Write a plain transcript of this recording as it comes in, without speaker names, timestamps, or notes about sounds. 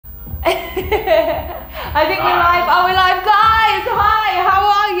I think we're live. Oh, we're live, guys. Hi, how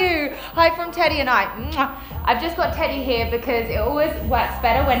are you? Hi from Teddy and I. I've just got Teddy here because it always works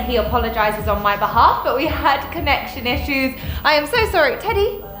better when he apologizes on my behalf, but we had connection issues. I am so sorry.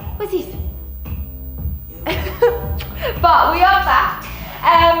 Teddy, where's he? But we are back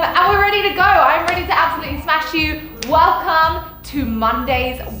and we're ready to go. I'm ready to absolutely smash you. Welcome to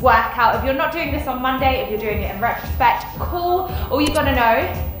Monday's workout. If you're not doing this on Monday, if you're doing it in retrospect, cool. All you gotta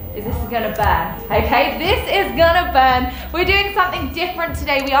know is this is gonna burn, okay? This is gonna burn. We're doing something different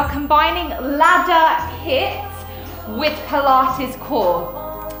today. We are combining ladder hits with Pilates core.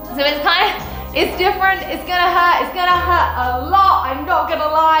 So it's different, it's gonna hurt a lot, I'm not gonna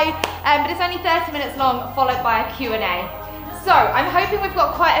lie, but it's only 30 minutes long, followed by a Q&A. So, I'm hoping we've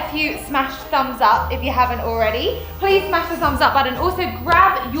got quite a few smashed thumbs up if you haven't already. Please smash the thumbs up button. Also,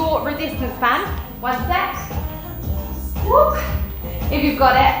 grab your resistance band. One sec. Whoop. If you've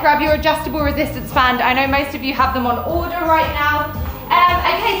got it, grab your adjustable resistance band. I know most of you have them on order right now.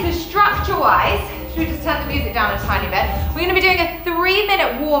 Okay, so structure-wise, should we just turn the music down a tiny bit? We're gonna be doing a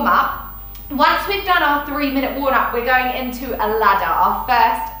 3-minute warm-up. Once we've done our 3-minute warm-up, we're going into a ladder, our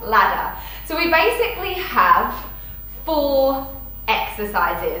first ladder. So we basically have 4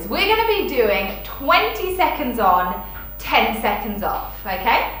 exercises. We're gonna be doing 20 seconds on, 10 seconds off,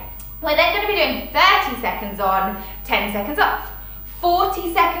 okay? We're then gonna be doing 30 seconds on, 10 seconds off.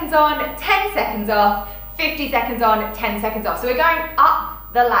 40 seconds on, 10 seconds off, 50 seconds on, 10 seconds off. So we're going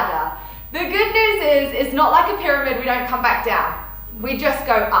up the ladder. The good news is, it's not like a pyramid, we don't come back down. We just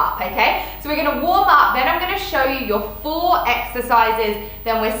go up, okay? So we're gonna warm up, then I'm gonna show you your 4 exercises,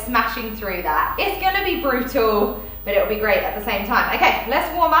 then we're smashing through that. It's gonna be brutal, but it'll be great at the same time. Okay,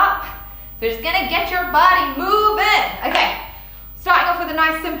 let's warm up. So we're just gonna get your body moving. Okay, starting off with a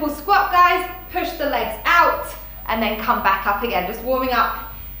nice simple squat, guys. Push the legs out, and then come back up again, just warming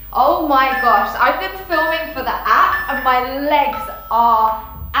up. Oh my gosh, I've been filming for the app, and my legs are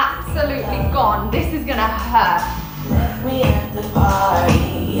absolutely gone. This is gonna hurt.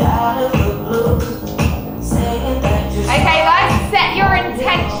 Okay guys, set your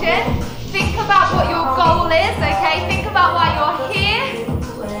intention. Think about what your goal is, okay? Think about why you're here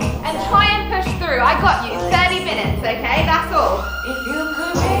and try and push through. I got you, 30 minutes, okay? That's all. If you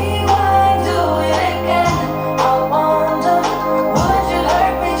could rewind, do it again. I wonder, would you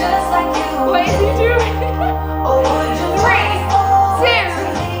hurt me just like you? What is he doing? 3, 2,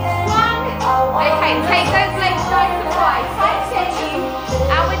 1. Okay, take those legs nice and wide. Tight Teddy,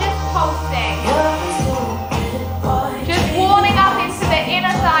 and we're just pulsing. Just warming up into the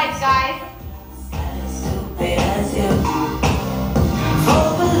inner thighs, guys.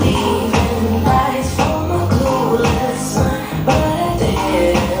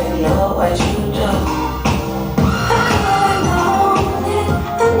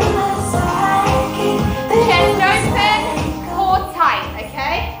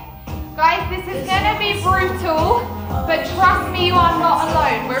 Brutal, but trust me, you are not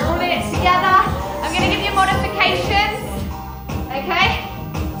alone. We're all in it together. I'm going to give you modifications, okay?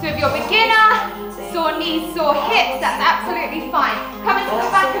 So if you're a beginner, sore knees, sore hips, that's absolutely fine. Come into the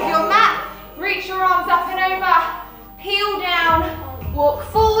back of your mat, reach your arms up and over, peel down, walk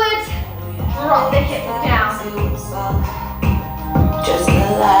forward, drop the hips down. Just a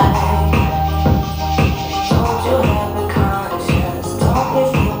lie. Don't you have a conscience? Don't you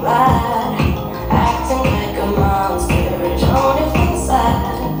feel bad? Like a monster, don't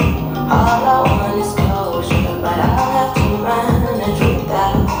inside. All I want is closure, but I'll have to manage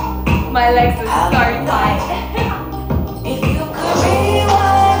without. My legs are so tight. If you could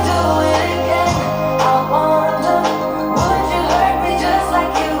rewind, do it again. I wonder, would you hurt me just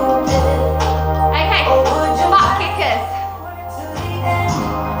like you did? Okay, or would you butt kickers? To the end,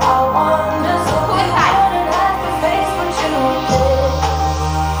 I wonder, so hard and I can face what you did.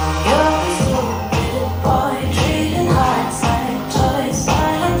 You're a stupid boy, treating hearts like toys, but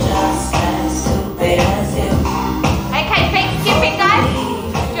I'm just as stupid as you. Okay, big skipping, guys.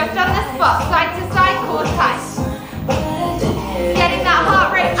 Just on the spot, side to side, core tight. Getting that heart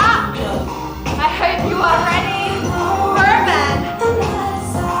rate up. I hope you are ready for a burn.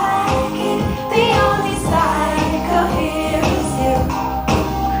 The only psycho here is you.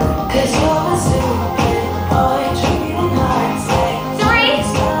 'Cause you're a stupid boy, treating hearts like 3,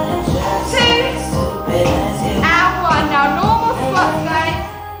 2, and 1. Now normal squats, guys.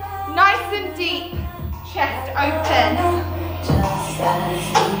 Nice and deep. Chest open.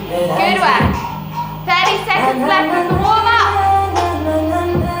 Good work. 30 seconds left of the warm up.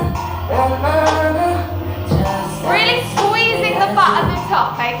 Really squeezing the butt at the top,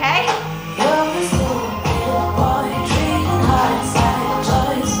 okay?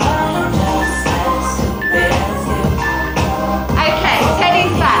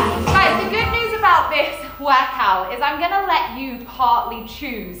 workout is I'm gonna let you partly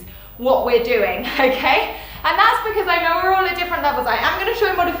choose what we're doing, okay? And that's because I know we're all at different levels. I am gonna show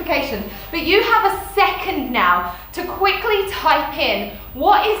you modifications, but you have a second now to quickly type in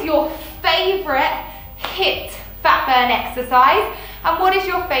what is your favorite HIIT fat burn exercise and what is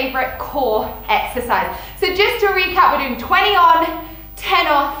your favorite core exercise. So just to recap, we're doing 20 on, 10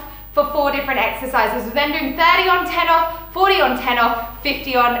 off for 4 different exercises. We're then doing 30 on, 10 off, 40 on, 10 off,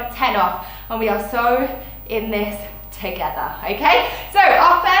 50 on, 10 off. And we are so in this together, okay? So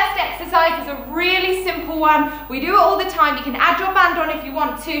our first exercise is a really simple one. We do it all the time. You can add your band on if you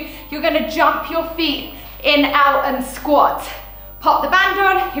want to. You're gonna jump your feet in, out, and squat. Pop the band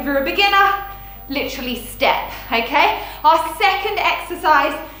on. If you're a beginner, literally step, okay? Our second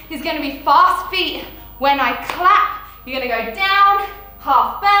exercise is gonna be fast feet. When I clap, you're gonna go down,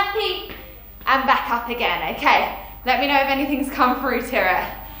 half burpee, and back up again, okay? Let me know if anything's come through to it.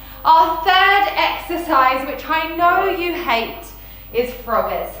 Our third exercise, which I know you hate, is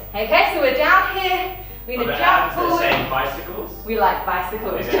froggers, okay? So we're down here, we're gonna jump forward. Saying bicycles? We like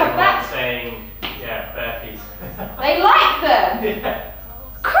bicycles. Jump back. Saying, yeah, burpees. They like them? Yeah.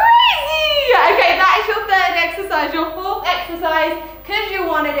 Crazy! Okay, that is your third exercise. Your fourth exercise, because you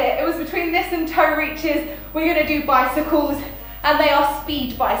wanted it, it was between this and toe reaches. We're gonna do bicycles, and they are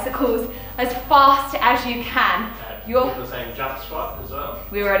speed bicycles, as fast as you can. People saying jump squat as well.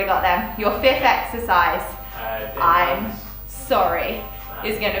 We already got them. Your fifth exercise, I'm sorry,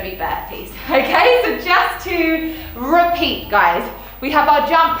 is gonna be burpees. Okay, so just to repeat, guys, we have our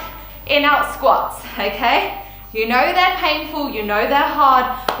jump in out squats, okay? You know they're painful, you know they're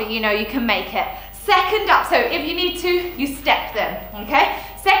hard, but you know you can make it. Second up, so if you need to, you step them, okay?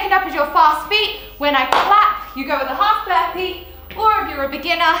 Second up is your fast feet. When I clap, you go with a half burpee, or if you're a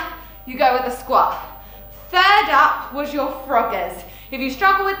beginner, you go with a squat. Third up was your froggers. If you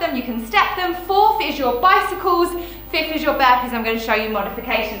struggle with them, you can step them. Fourth is your bicycles. Fifth is your burpees. I'm going to show you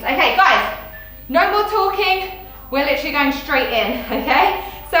modifications. Okay, guys, no more talking. We're literally going straight in, okay?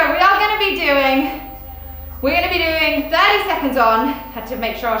 So we're going to be doing 30 seconds on. Had to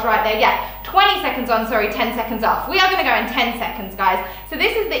make sure I was right there. Yeah, 20 seconds on, sorry, 10 seconds off. We are going to go in 10 seconds, guys. So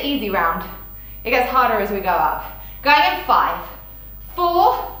this is the easy round. It gets harder as we go up. Going in 5,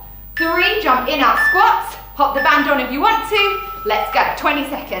 4, 3, jump in, out, squats. Pop the band on if you want to. Let's go, 20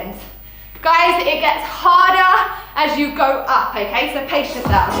 seconds. Guys, it gets harder as you go up, okay? So pace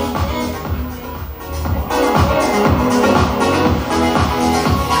yourself. 5,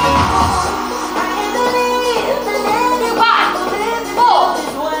 4,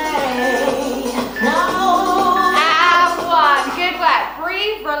 and 1. Good work.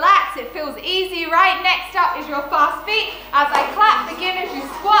 Breathe, relax. It feels easy, right? Next up is your fast feet. As I clap, beginners, you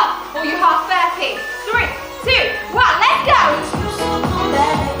squat or you half burpee. 3, 2, 1, let's go.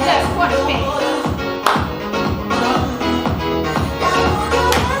 Look, watch me.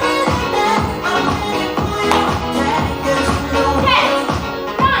 10,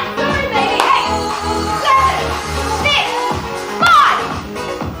 9, sorry baby, 8, 7, 6, 5,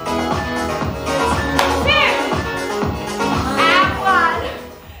 2, and 1.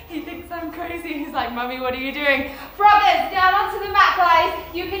 He thinks I'm crazy. He's like, Mummy, what are you doing? Froggers, down onto the mat, guys.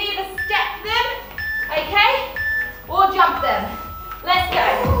 You can either step them, okay, or jump them. Let's go.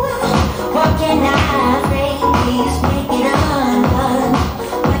 What can I say? Please make it undone.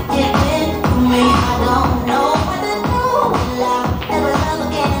 What did it to me? I don't know what to do. Will I ever love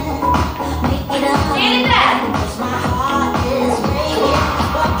again? Make it undone. Cause my heart is breaking.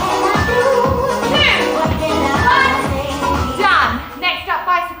 What can I do? 2, what can I say? Done. Next up,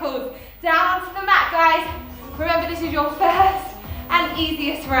 bicycles. Down onto the mat, guys. Remember, this is your first and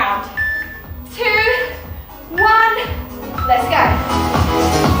easiest round. 2, 1, let's go.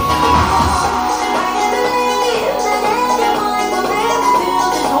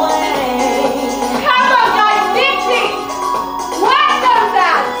 Come on, guys, 50. Work those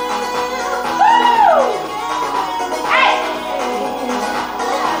out. Woo! 8,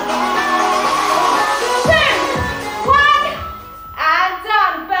 2, 1, and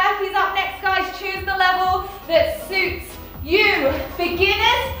done. Burpees up next, guys. Choose the level that suits you.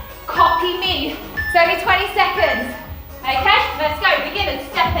 Beginners, copy me. It's only 20 seconds. Okay, let's go. Beginners,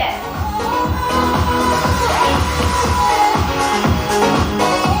 step in.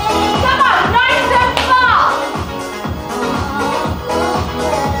 Come on, nice and fast.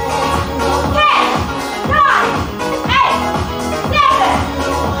 10, 9, 8, 7,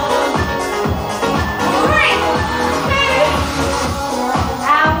 3, 2,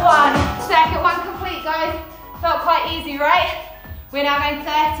 and 1. Second one complete, guys. Felt quite easy, right? We're now going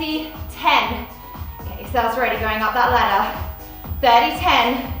 30, 10. Okay, so that's already going up that ladder. 30,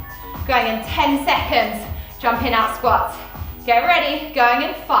 10, going in 10 seconds. jumping out squats. Get ready, going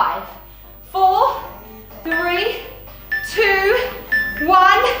in 5, 4, 3, 2,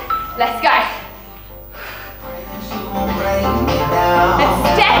 1. Let's go. And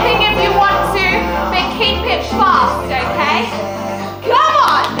stepping if you want to, but keep it fast, okay? Come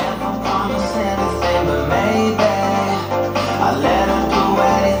on!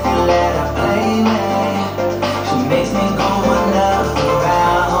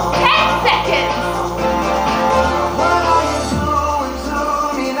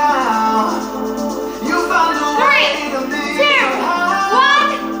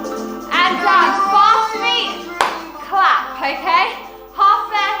 Okay, half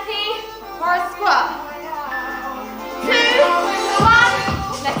burpee or a squat. 2, 1,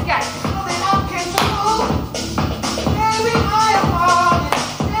 let's go.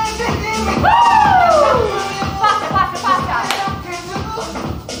 Woo! Faster, faster, faster.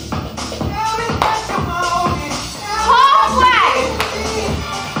 Halfway.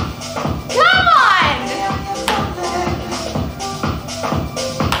 Come on.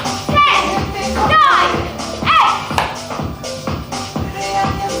 10, 9,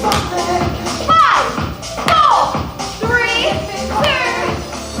 5, 4, 3, 2,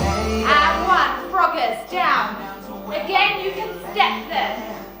 and 1. Froggers down. Again, you can step them.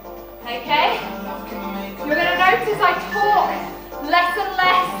 Okay? You're going to notice I talk less and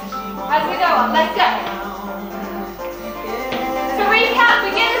less as we go on. Let's go. To recap,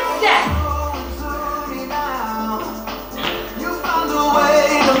 beginner step. You found a way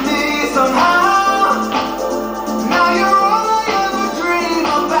to me somehow. Now you're all I ever dream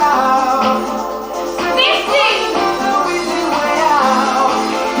about. 15. 10.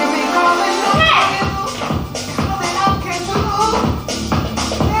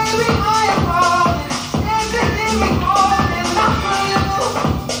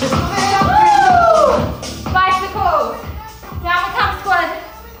 Bicycles. Down we come, squad.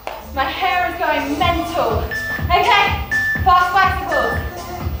 My hair is going mental. Okay, fast bicycles.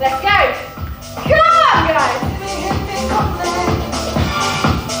 Let's go. Come on, guys.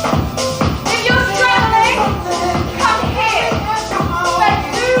 If you're struggling, come here. But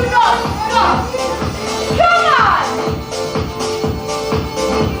do not stop. Come on.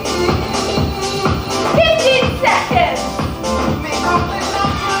 15 seconds. Come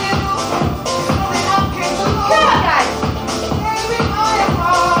on, guys.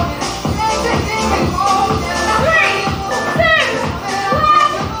 3, 2, 1,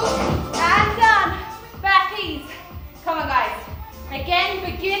 and done. Burpees. Come on, guys. Again,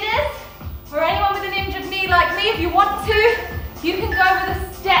 beginners, or anyone with an injured knee like me, if you want to, you can go with a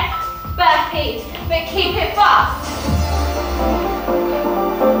step burpee, but keep it fast.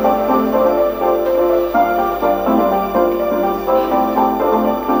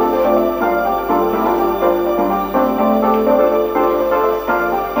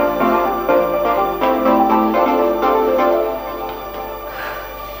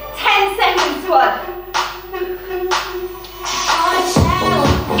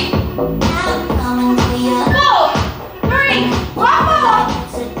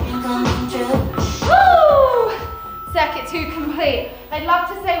 Circuit 2 complete. I'd love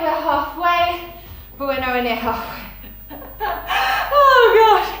to say we're halfway, but we're nowhere near halfway. Oh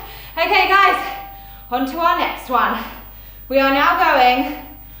gosh. Okay guys, on to our next one. We are now going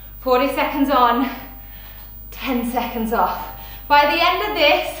 40 seconds on, 10 seconds off. By the end of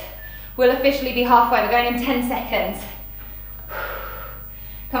this, we'll officially be halfway. We're going in 10 seconds.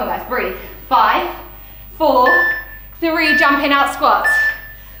 Come on guys, breathe. 5, 4, 3, jumping out squats.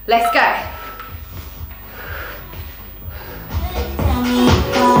 Let's go.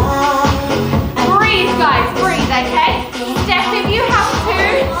 Breathe guys, breathe, okay? Step if you have to,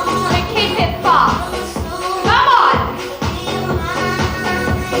 but keep it fast. Come on.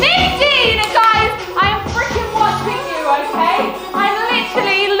 15, guys, I am freaking watching you, okay? I'm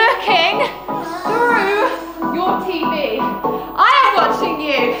literally looking through your TV. I am watching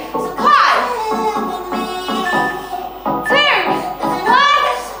you. 5, 2, 1.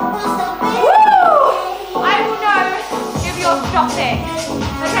 Woo! I will know if you're stopping.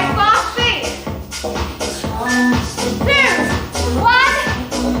 Okay, fast feet. 2,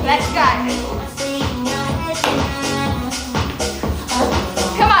 1. Let's go.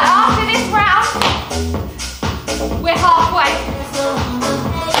 Come on, after this round, we're halfway.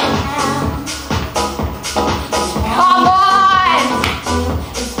 Come on!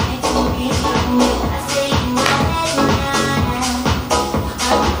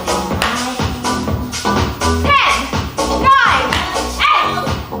 10, 9,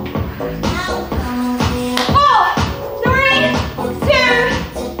 8,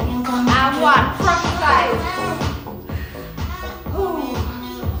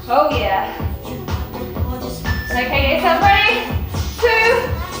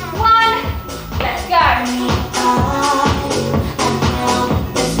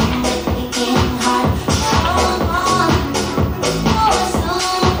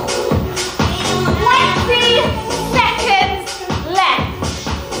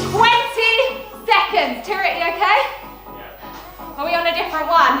 seconds. Tirity, okay? Yeah. Are we on a different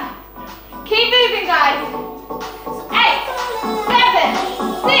one? Keep moving, guys. 8, 7,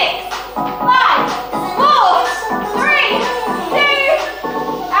 6, 5, 4, 3, 2,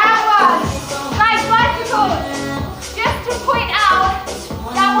 and 1. Guys, bicycles. Just to point out,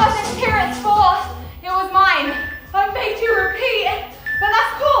 that wasn't Tira's fault. It was mine. I made you repeat, but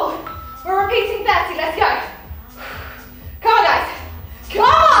that's cool. We're repeating 30. Let's go. Come on, guys. Come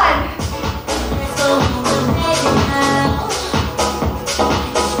on.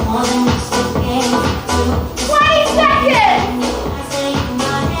 20 seconds.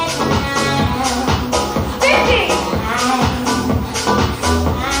 50.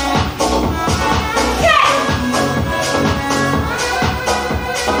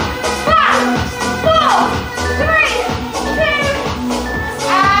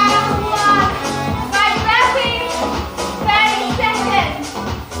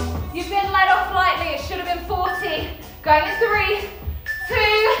 40. Going in 3, 2,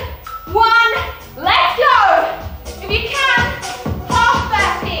 1. Let's go. If you can, half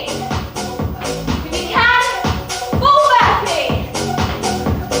burpee. If you can, full burpee.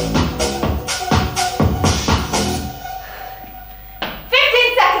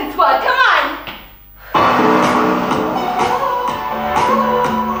 15 seconds squad. Come on.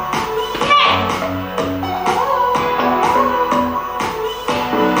 10.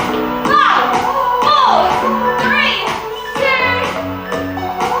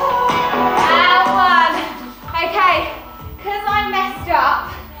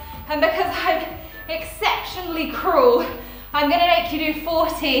 And because I'm exceptionally cruel, I'm gonna make you do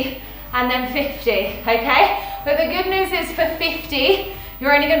 40 and then 50, okay? But the good news is for 50,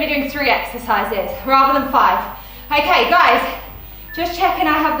 you're only gonna be doing 3 exercises rather than 5. Okay, guys, just checking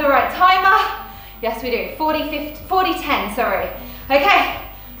I have the right timer. Yes, we do, 40, 10, sorry. Okay,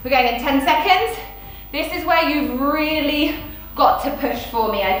 we're going in 10 seconds. This is where you've really got to push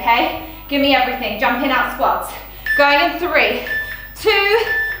for me, okay? Give me everything, jumping out squats. Going in 3, 2,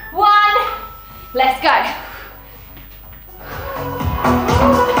 1, let's go.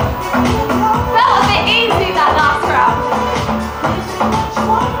 Felt a bit easy that last round.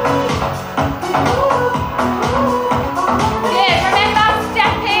 Good, remember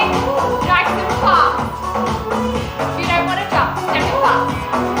stepping nice and fast. If you don't want to jump, stepping fast.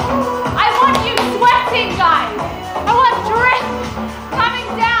 I want you sweating, guys. I want drip coming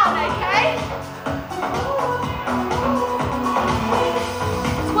down, okay?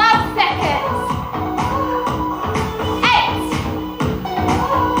 12 seconds. 8,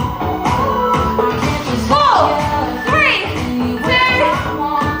 4, 3, 2,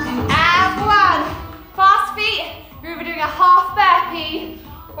 and 1. Fast feet. You're either doing a half burpee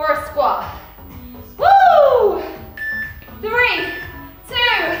or a squat. Woo! 3, 2,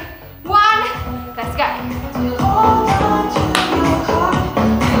 1. Let's go.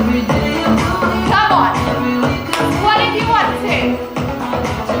 Come on. What if you want to?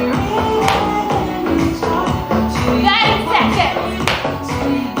 30 seconds.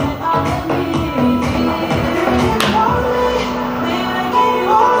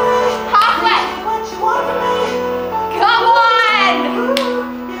 Halfway. Come on.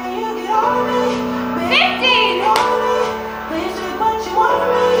 15.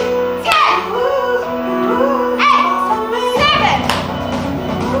 10. 8, 7.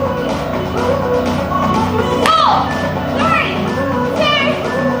 4, 3, 2,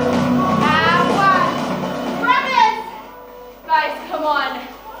 and 1. Brothers. Guys, come on.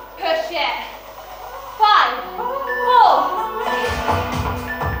 Push it. 5, 4.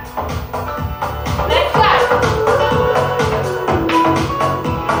 Let's go.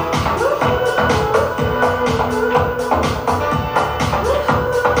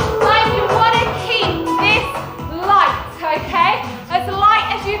 Guys, you want to keep this light, okay? As light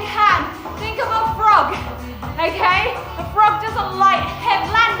as you can. Think of a frog, okay? A frog doesn't land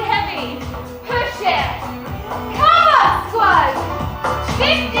heavy. Push it. Come on, squad.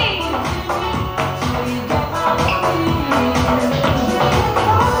 15.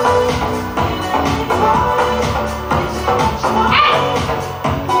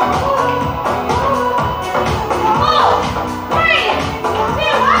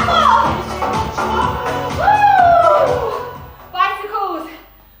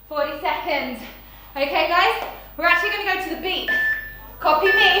 40 seconds. Okay, guys, we're actually going to go to the beat. Copy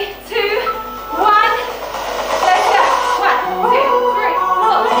me. 2, 1. Let's go. 1, 2, 3,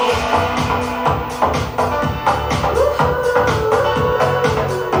 4.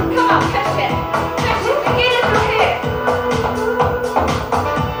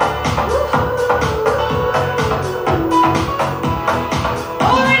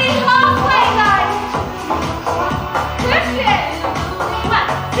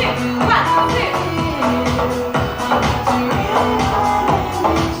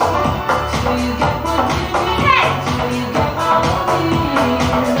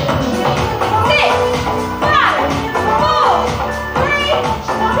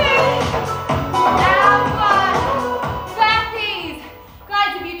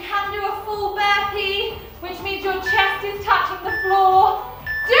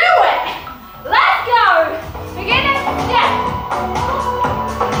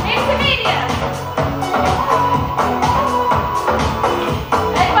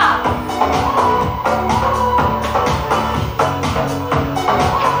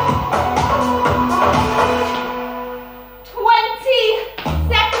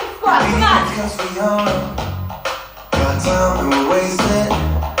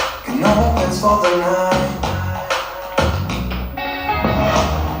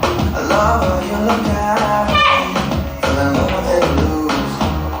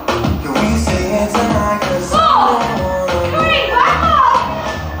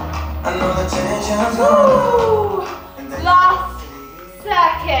 Woo! Last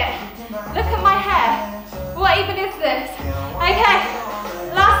circuit. Look at my hair. What even is this? Okay,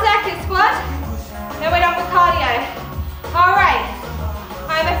 last circuit squad. Then we're done with cardio. All right,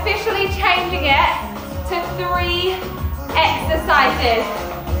 I'm officially changing it to 3 exercises.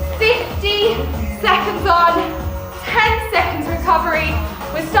 50 seconds on, 10 seconds recovery.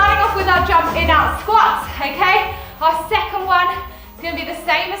 We're starting off with our jump in out squats, okay? Our second one is gonna be the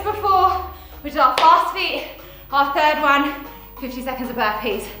same as before, which is our fast feet. Our third one, 50 seconds of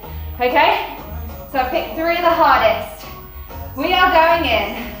burpees, okay? So I picked 3 of the hardest. We are going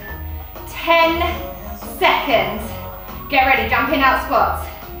in 10 seconds. Get ready, jump in out squats.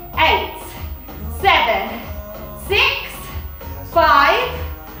 8, 7, 6, 5,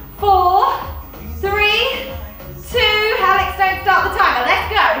 4, 3, 2, Alex, don't start the timer, let's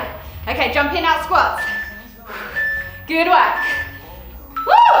go. Okay, jump in out squats. Good work.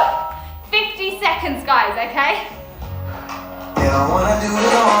 Woo! 50 seconds, guys, okay?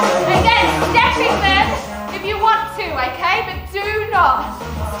 Again, stepping them if you want to, okay? But do not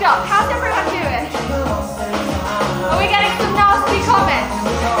stop. How's everyone doing? Are we getting some nasty comments?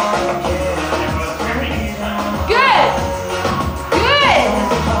 Good. Good.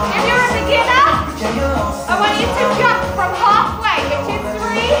 If you're a beginner, I want you to jump from halfway, which is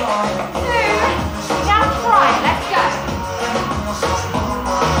 3, 2, now try it. Let's go.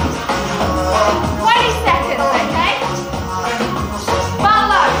 20 seconds, okay?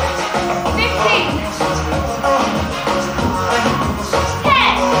 Follow. 15.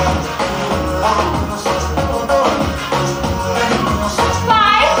 10.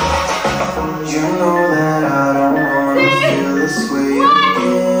 5. You know that I don't want to feel this way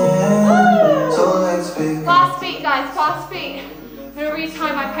again. So let's pick Fast feet, guys, fast feet. I'm gonna retie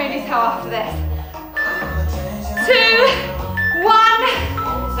my ponytail after this. 2, 1.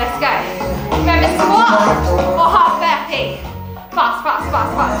 Let's go. Remember, squat or half burpee. Fast, fast,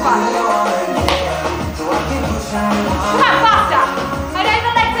 fast, fast, fast. Come on, faster. I know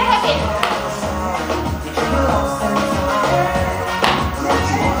the legs are heavy.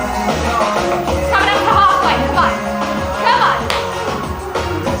 Coming up to halfway, come on. Come on.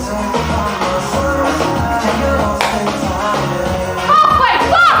 Halfway,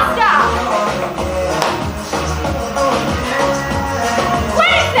 faster.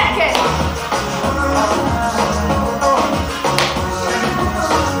 20 seconds.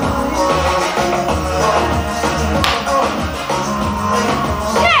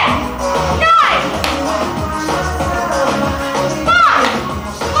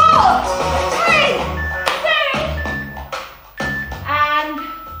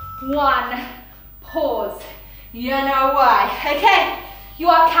 1, pause. You know why. Okay, you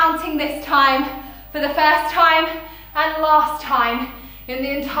are counting this time for the first time and last time in the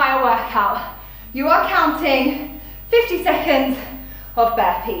entire workout. You are counting 50 seconds of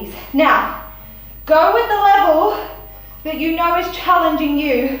burpees. Now, go with the level that you know is challenging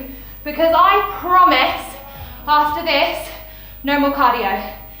you, because I promise after this, no more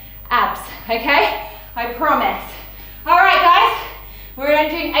cardio, abs, okay? I promise. All right, guys. We're only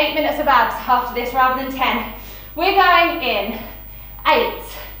doing 8 minutes of abs after this rather than 10. We're going in 8,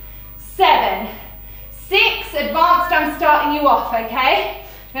 7, 6. Advanced, I'm starting you off, okay?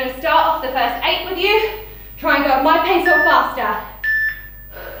 I'm going to start off the first 8 with you. Try and go at my pace or faster.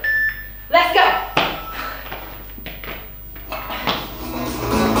 Let's go.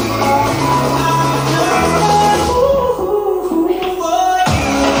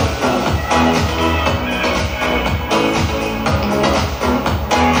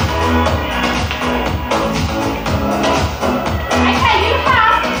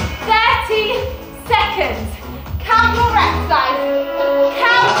 Count your reps, guys.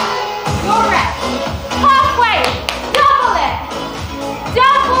 Count your reps. Halfway. Double it.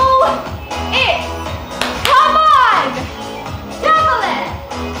 Double it. Come on. Double it.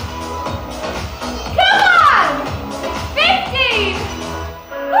 Come on. 15.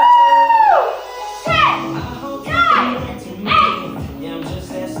 Woo. 10. 9. 8.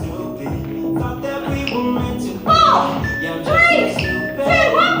 4. 3. 2.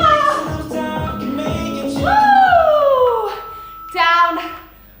 1 more. Woo! Down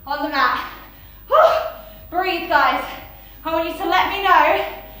on the mat. Woo! Breathe, guys. I want you to let me know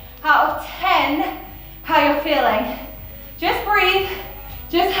out of 10 how you're feeling. Just breathe.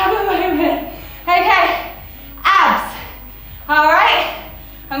 Just have a moment. Okay. Abs. All right.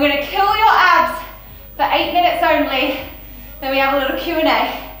 I'm going to kill your abs for 8 minutes only. Then we have a little Q&A.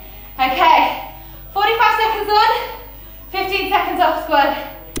 Okay. 45 seconds on, 15 seconds off, squad.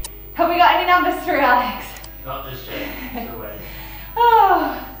 Have we got any numbers through, Alex? Not just yet. Still waiting.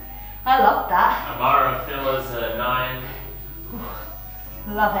 Oh, I love that. Amara fillers 9.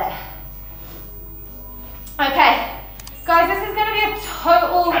 Love it. Okay, guys, this is going to be a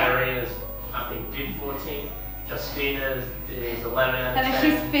total... Katarina's, I think, did 14. Justina's is 11 out of 10. And then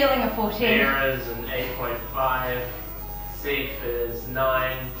she's feeling a 14. Mira's an 8.5. Sif is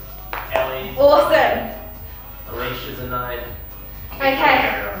 9. Ellie's Awesome. 9. Alicia's a 9.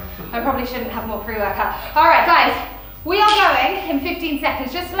 Okay, I probably shouldn't have more pre-workout. All right, guys, we are going in 15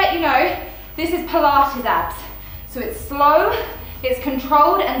 seconds. Just to let you know, this is Pilates abs. So it's slow, it's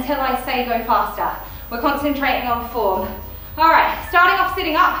controlled until I say go faster. We're concentrating on form. All right, starting off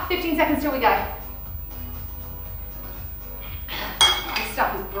sitting up, 15 seconds till we go. This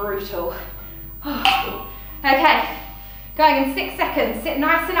stuff is brutal. Okay, going in 6 seconds. Sit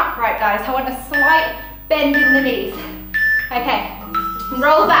nice and upright, guys. I want a slight bend in the knees. Okay,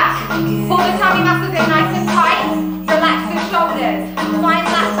 roll back. Pull the tummy muscles in nice and tight. Relax the shoulders. Find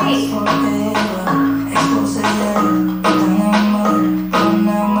that peak. 8, 7.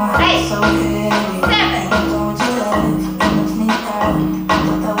 Open and close with the arms. Open and close.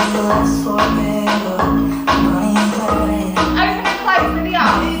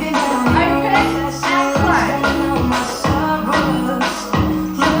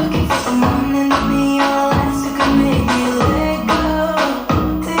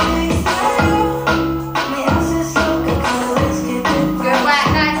 Good work,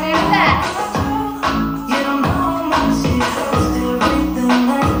 guys. Move there.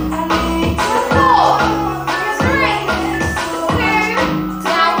 4, 3, 2,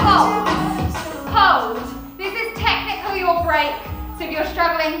 now hold. Hold. This is technically your break, so if you're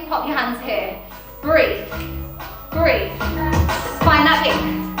struggling, pop your hands here. Breathe. Breathe. Find that peak.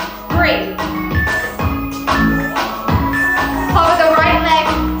 Breathe. Hold the right leg.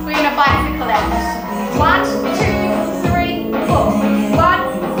 We're gonna bicycle it. 1, 2, 3, 4. 1,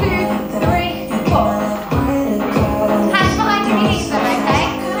 2, 3, 4. Hands behind your knees though, okay?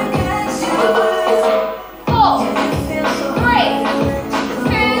 4, 3, 2,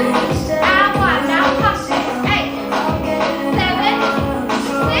 and 1. Now touch it. 8, 7,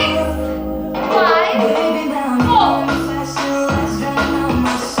 6, 5, 4.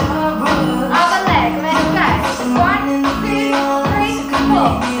 Other leg, let's go. 1, 2, 3,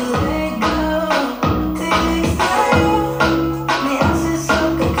 4.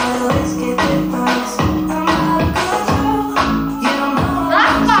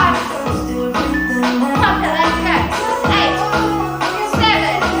 Last one. Okay, let's go. 8,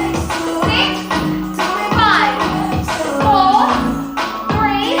 7, 6, 5, 4,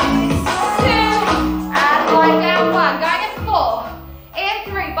 3, 2, and lie down 1. Going in 4. In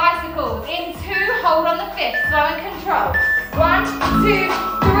 3, bicycles. In 2, hold on the 5th. Slow and control. 1, 2,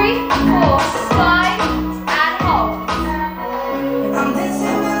 3, 4, 5, and hold. I'm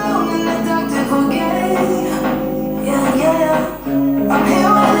dancing alone in the dark to forget. Yeah. I'm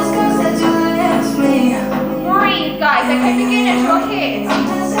here with this cause that you left me. Breathe, guys. Okay, begin at your hips. I'm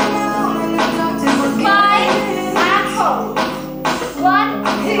dancing alone in the dark to forget. 5, and hold. 1,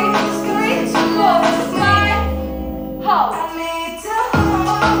 2, 3, 4, 5, hold. I need to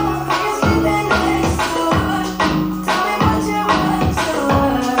hold. You're sleeping next door. Tell me what you want to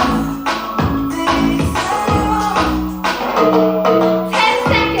love. Things I want. 10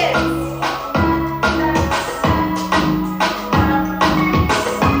 seconds.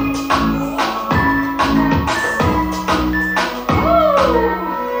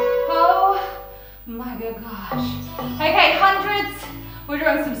 Oh my good gosh. Okay, hundreds. We're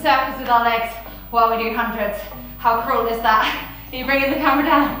doing some circles with our legs while we do hundreds. How cruel is that? Are you bringing the camera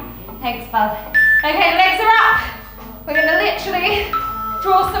down? Thanks, bud. Okay, legs are up. We're gonna literally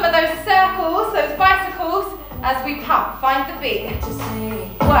draw some of those circles, those bicycles, as we pump. Find the beat. 1,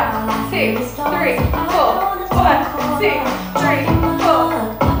 2, 3, 4. 1, 2, 3,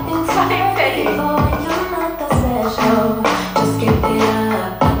 4. 5, 10. Just give it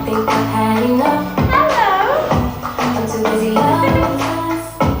up. I think I've had enough. Hello. I'm too busy loving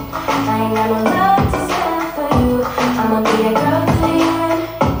fast. I ain't got no love to spare for you. I'ma be a girl to the end.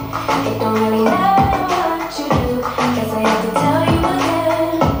 It don't really matter what you do. Guess I have to tell you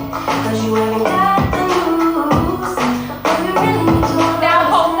again. Cause you haven't got the news. But you really need to Now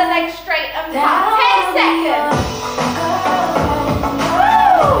hold the legs straight and pump. 10 seconds. Woo!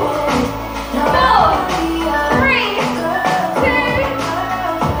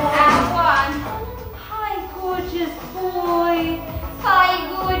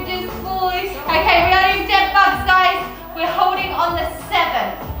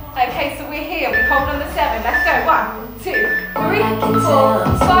 here. We hold on the 7. Let's go. 1, 2, 3, 4,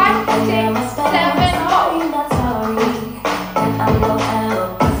 5, 6, 7. Hold. I'm no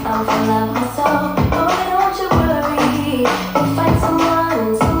help, 'cause I'm full of myself. Oh, don't you worry. You'll find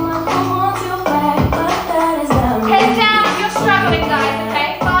someone who wants you back, but that is down. Head down. You're struggling, guys. Okay.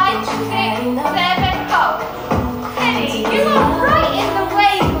 5, 6, 7. Hold. Teddy, you are right in the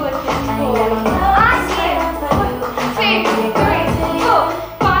way for this ball. Aren't you? 1, 2, 3, 4,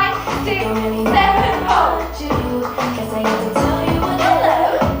 5, 6, 7. Hold. Guess I have to tell you what I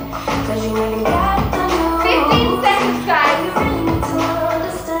love, 'cause you ain't got the move. 15 seconds, guys. You really need to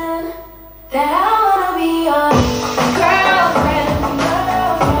understand that I wanna be your Girlfriend.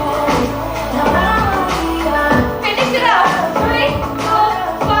 Now I wanna be your Finish it up. 3, 4,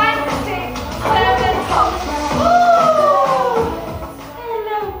 5, 6, 7. Hold. Ooh.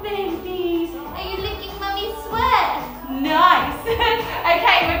 Hello, babies. Are you licking mummy's sweat? Nice.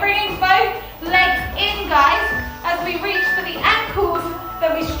 Okay, we're bringing both legs in, guys. As we reach for the ankles,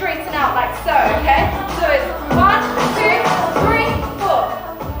 then we straighten out like so, okay? So it's 1, 2, 3, 4.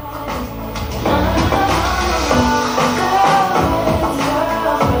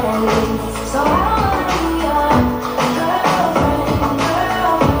 So I wanna be your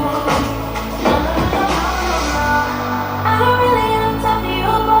I don't really have time for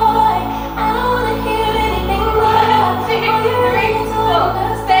you, boy. I don't wanna hear anything more. 1, 2, 3, 4.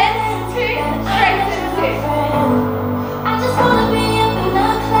 Bend 2, straighten 2. I just wanna be up in the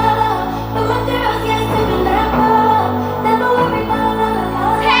club, but my girls can't sleep in that bar. Never worry about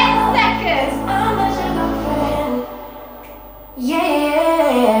love. 10 seconds. I'm not your girlfriend. Yeah,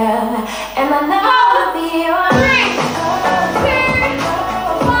 and I never wanna be your 3, 2,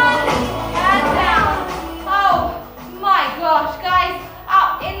 1, and down. Oh my gosh, guys,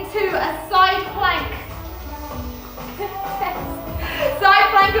 up into a side plank. Side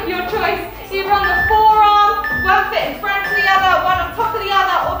plank of your choice, either on the forearm, one foot in front of the other, one on top of the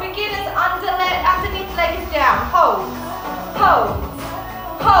other, or beginners underneath leg is down. Hold, hold,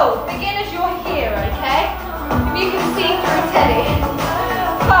 hold. Beginners, you're here, okay? If you can see through Teddy.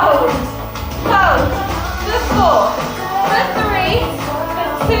 Hold, hold. The 4, the 3, the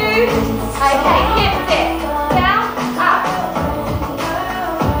 2. Okay, hips it. Down, up.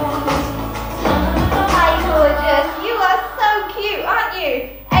 Hi, gorgeous. You are so cute, aren't you?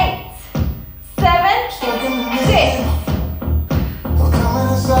 8, 7, 6,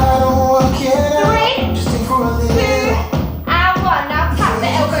 3, 2, and 1. Now tap the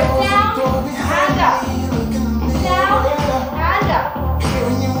elbows down and up. Down and up.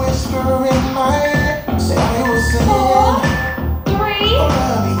 4, 3, 2, and 1.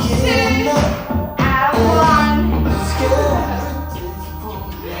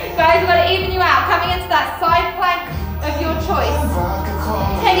 Guys, we've got to even you out. Coming into that side plank of your choice.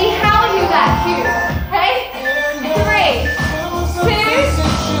 Teddy, how are you that cute? Hey? 3, 2,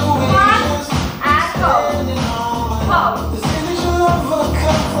 1, and hold. Hold.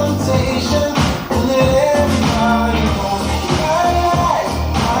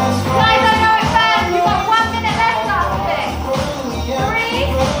 Guys, I know it's bad. You've got 1 minute left after this. 3,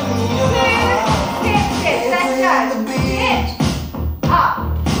 2, hip, let's go. Hip, up,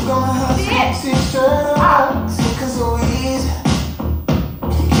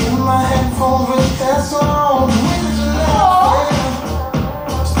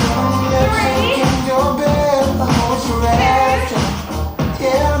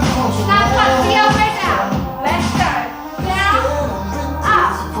 hip, up.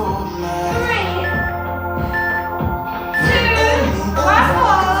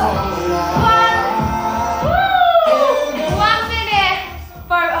 1 minute.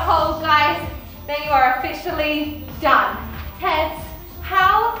 Boat hold, guys. Then you are officially done. Teds,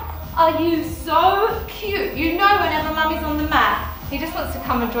 how are you so cute? You know whenever mummy's on the mat, he just wants to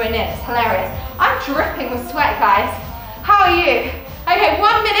come and join in. It's hilarious. I'm dripping with sweat, guys. How are you? Okay,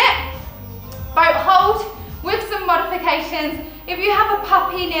 1 minute. Boat hold with some modifications. If you have a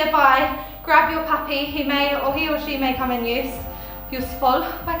puppy nearby, grab your puppy. He or she may come in useful.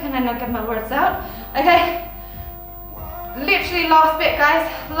 Why can I not get my words out? Okay. Literally last bit, guys.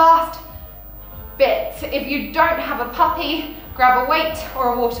 Last bit. If you don't have a puppy, grab a weight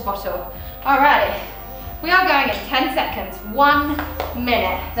or a water bottle. Alrighty. We are going in 10 seconds. 1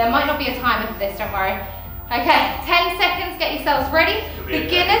 minute. There might not be a timer for this, don't worry. Okay, 10 seconds. Get yourselves ready.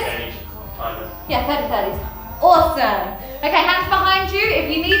 Beginners. Yeah, 30-30s. Awesome. Okay, hands behind you if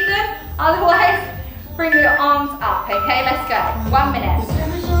you need them. Otherwise, bring your arms up. Okay, let's go. 1 minute.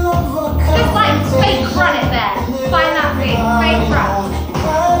 Just like fake run it there. Find that thing. Fake run.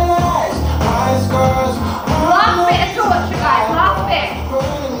 Last bit of torture, guys. Last bit.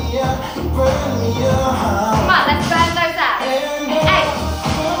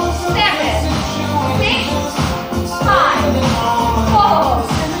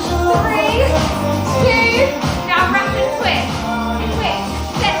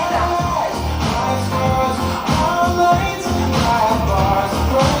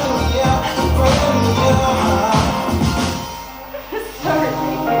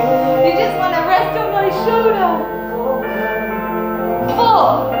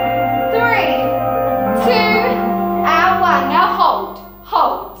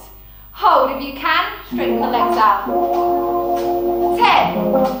 Straighten the legs out.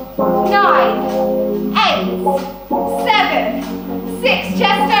 10, 9, 8, 7, 6.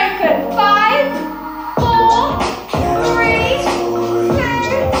 Chest open. 5, 4, 3, 2,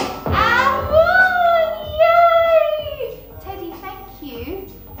 and 1. Yay! Teddy, thank you.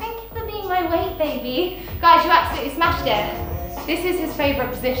 Thank you for being my weight baby. Guys, you absolutely smashed it. This is his favorite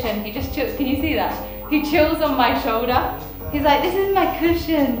position. He just chills. Can you see that? He chills on my shoulder. He's like, this is my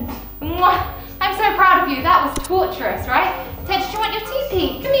cushion. Mwah. I'm so proud of you. That was torturous, right? Ted, do you want your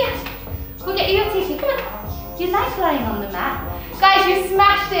teepee? Come here. We'll get you your teepee. Come on. You like lying on the mat? Guys, you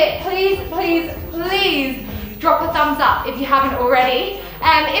smashed it. Please, please, please drop a thumbs up if you haven't already.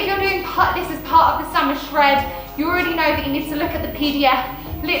 If you're doing this is part of the summer shred, you already know that you need to look at the PDF.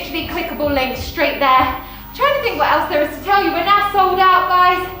 Literally clickable link straight there. I'm trying to think what else there is to tell you. We're now sold out,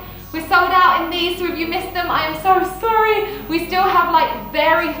 guys. We're sold out in these, so if you missed them, I am so sorry. We still have like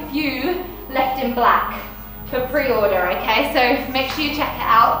very few left in black for pre-order, okay? So make sure you check it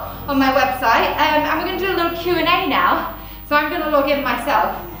out on my website. And we're gonna do a little Q&A now. So I'm gonna log in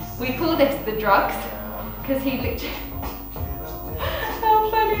myself. We call this the drugs, because he literally, how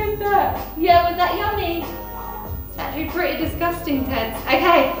funny is that? Yeah, was that yummy? It's actually pretty disgusting, Ted.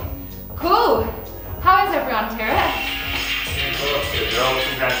 Okay, cool. How is everyone, Tira? You're all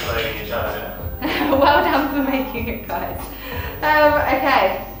congratulating each other. Well done for making it, guys.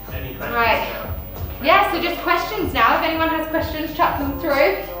 Okay. Any questions? Right. Yeah, so just questions now. If anyone has questions, chuck them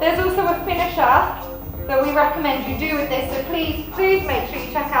through. There's also a finisher that we recommend you do with this, so please, please make sure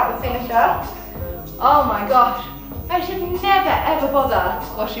you check out the finisher. Oh my gosh. I should never ever bother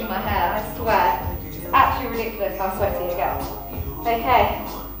washing my hair, I swear. It's actually ridiculous how sweaty it gets. Okay.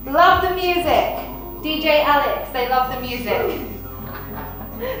 Love the music. DJ Alex, they love the music.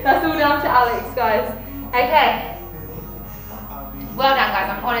 That's all down to Alex, guys. Okay. Well done, guys.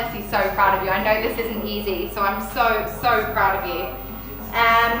 I'm honestly so proud of you. I know this isn't easy, so I'm so, so proud of you.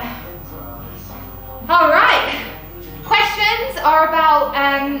 All right. Questions are about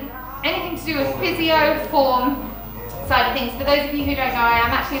anything to do with physio, form side of things. For those of you who don't know, I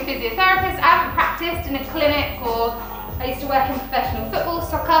am actually a physiotherapist. I haven't practiced in a clinic, or I used to work in professional football,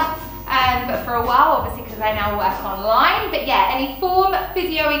 soccer. But for a while, obviously, because I now work online. But yeah, any form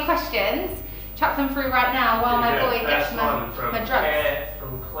physio-y questions, chuck them through right now while my boy gets my drugs.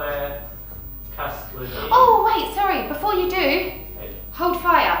 From Claire Castleton. Oh wait, sorry, before you do, hold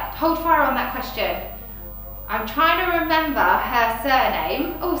fire on that question. I'm trying to remember her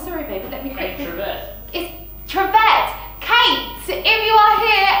surname. Oh, sorry baby, let me quickly. Trevette. It's Trevette. Kate, if you are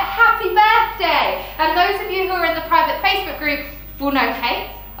here, happy birthday. And those of you who are in the private Facebook group will know Kate.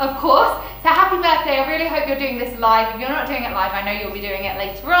 Of course. So happy birthday. I really hope you're doing this live. If you're not doing it live, I know you'll be doing it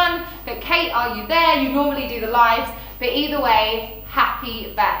later on. But Kate, are you there? You normally do the lives. But either way,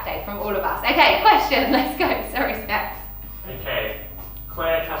 happy birthday from all of us. Okay, question. Let's go. Sorry, Snacks. Okay.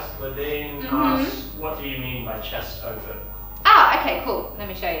 Claire Castleton asks, what do you mean by chest open? Ah, okay, cool. Let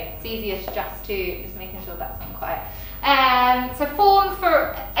me show you. It's easiest just making sure that's on quiet. So form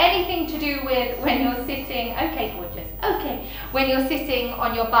for anything to do with when you're sitting, okay, gorgeous, okay. When you're sitting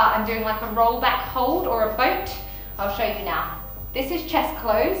on your butt and doing like a roll back hold or a boat, I'll show you now. This is chest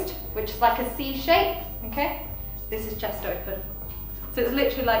closed, which is like a C shape, okay? This is chest open. So it's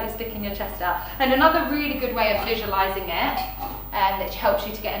literally like you're sticking your chest out. And another really good way of visualizing it, that helps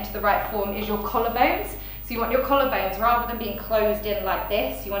you to get into the right form, is your collarbones. So you want your collarbones, rather than being closed in like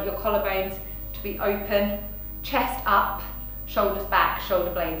this, you want your collarbones to be open, chest up, shoulders back,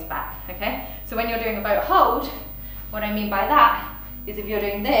 shoulder blades back, okay? So when you're doing a boat hold, what I mean by that is if you're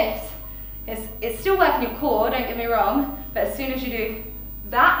doing this, it's still working your core, don't get me wrong, but as soon as you do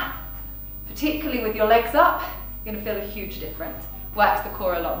that, particularly with your legs up, you're gonna feel a huge difference. Works the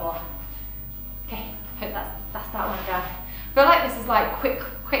core a lot more. Okay, hope that's that one done. I feel like this is like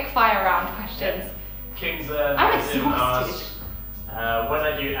quick fire round questions. King's I'm exhausted. When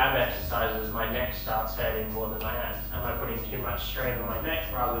I do ab exercises, my neck starts hurting more than my abs. Am I putting too much strain on my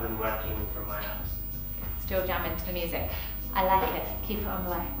neck rather than working from my abs? Still jamming to the music. I like it. Keep it on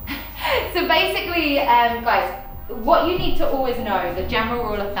the way. So basically, guys, what you need to always know, the general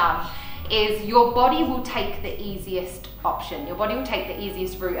rule of thumb, is your body will take the easiest option. Your body will take the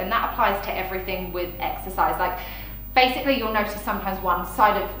easiest route, and that applies to everything with exercise. Like, basically, you'll notice sometimes one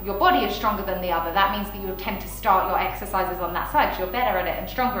side of your body is stronger than the other. That means that you'll tend to start your exercises on that side, because you're better at it and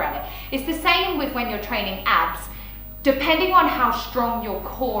stronger at it. It's the same with when you're training abs. Depending on how strong your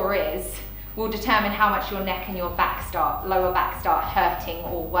core is, will determine how much your neck and your lower back start hurting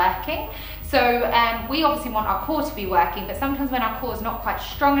or working. So we obviously want our core to be working, but sometimes when our core is not quite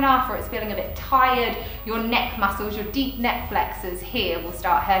strong enough or it's feeling a bit tired, your neck muscles, your deep neck flexors here will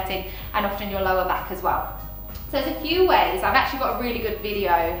start hurting, and often your lower back as well. So there's a few ways. I've actually got a really good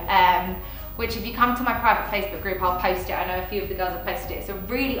video, which if you come to my private Facebook group, I'll post it. I know a few of the girls have posted it. It's a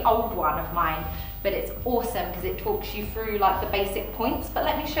really old one of mine, but it's awesome because it talks you through like the basic points. But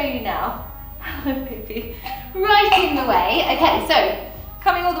let me show you now. Baby, right in the way. Okay, so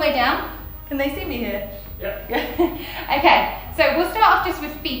coming all the way down. Can they see me here? Yep. Okay, so we'll start off just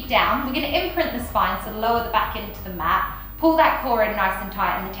with feet down. We're going to imprint the spine, so lower the back into the mat. Pull that core in nice and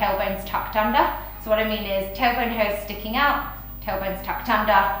tight and the tailbone's tucked under. So what I mean is tailbone hair is sticking out, tailbone's tucked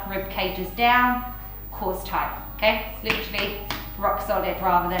under, rib cage is down, core's tight, okay? Literally rock solid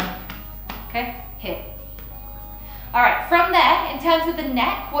rather than, okay, here. All right, from there, in terms of the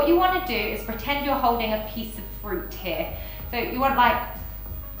neck, what you want to do is pretend you're holding a piece of fruit here. So you want like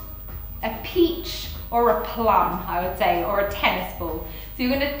a peach or a plum, I would say, or a tennis ball. So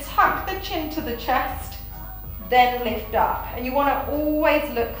you're going to tuck the chin to the chest, then lift up. And you want to always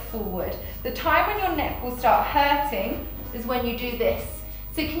look forward. The time when your neck will start hurting is when you do this.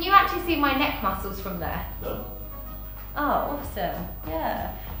 So can you actually see my neck muscles from there? No. Oh, awesome.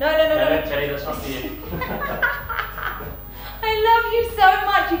 Yeah. No. No, Teddy, that's not for you. I love you so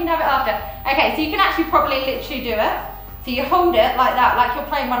much. You can have it after. Okay, so you can actually probably literally do it. So you hold it like that, like you're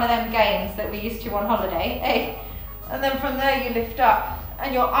playing one of them games that we used to on holiday. Hey. And then from there you lift up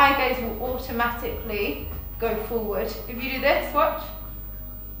and your eye gaze will automatically go forward. If you do this, watch.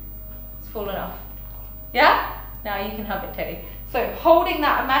 It's fallen off. Yeah? Now you can have it, Teddy. So holding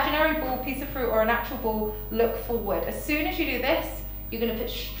that imaginary ball, piece of fruit or an actual ball, look forward. As soon as you do this, you're going to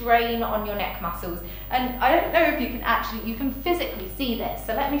put strain on your neck muscles. And I don't know if you can physically see this.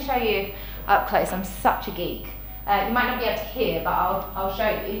 So let me show you up close. I'm such a geek. You might not be able to hear, but I'll show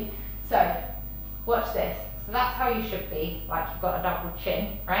you. So watch this. So that's how you should be, like you've got a double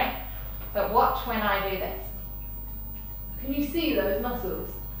chin, right? But watch when I do this. Can you see those muscles?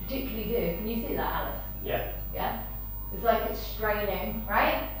 Particularly do. Can you see that, Alice? Yeah. Yeah? It's like it's straining,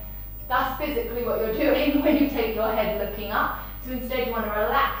 right? That's physically what you're doing when you take your head looking up. So instead you want to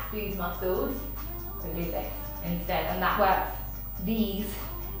relax these muscles and do this instead. And that works these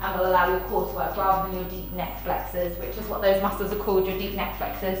and will allow your core to work rather than your deep neck flexors, which is what those muscles are called, your deep neck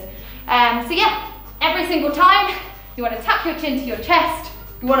flexors. So yeah, every single time you want to tuck your chin to your chest,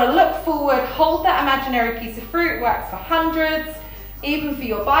 you want to look forward, hold that imaginary piece of fruit, works for hundreds, even for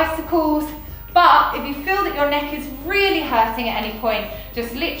your bicycles. But if you feel that your neck is really hurting at any point,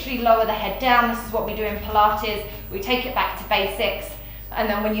 just literally lower the head down. This is what we do in Pilates. We take it back to basics. And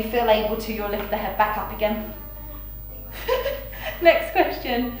then when you feel able to, you'll lift the head back up again. Next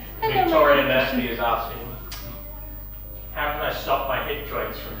question. Victoria Murphy is asking, how can I stop my hip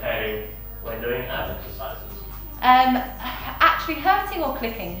joints from hurting when doing ab exercises? Actually hurting or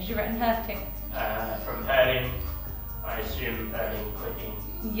clicking? Has you written hurting? From hurting, I assume hurting, clicking.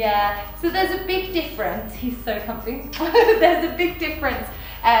 Yeah, so there's a big difference. He's so comfy. There's a big difference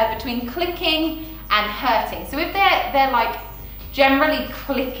between clicking and hurting. So if they're like generally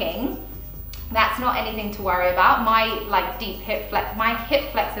clicking, that's not anything to worry about. My my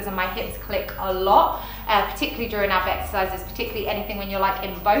hip flexors and my hips click a lot, particularly during ab exercises, particularly anything when you're like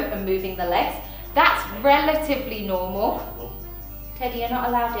in boat and moving the legs. That's relatively normal. Teddy, you're not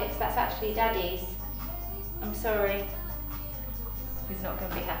allowed it, because that's actually Daddy's. I'm sorry. He's not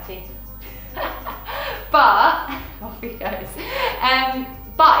going to be happy. But, off he goes.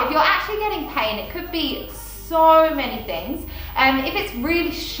 But if you're actually getting pain, it could be so many things. If it's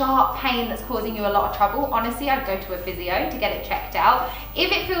really sharp pain that's causing you a lot of trouble, honestly, I'd go to a physio to get it checked out.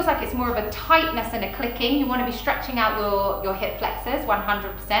 If it feels like it's more of a tightness and a clicking, you want to be stretching out your hip flexors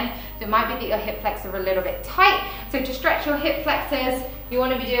 100%. So it might be that your hip flexors are a little bit tight. So to stretch your hip flexors, you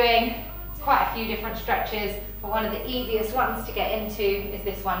want to be doing quite a few different stretches, but one of the easiest ones to get into is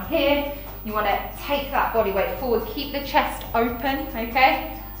this one here. You want to take that body weight forward, keep the chest open,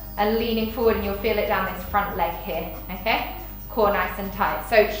 okay? And leaning forward, and you'll feel it down this front leg here, okay? Core nice and tight.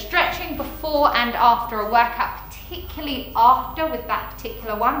 So stretching before and after a workout, particularly after with that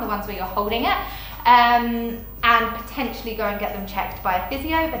particular one, the ones where you're holding it, and potentially go and get them checked by a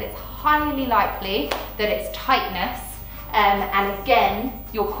physio, but it's highly likely that it's tightness. And again,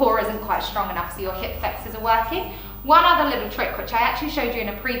 your core isn't quite strong enough, so your hip flexors are working. One other little trick, which I actually showed you in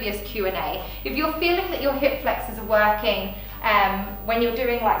a previous Q&A, if you're feeling that your hip flexors are working when you're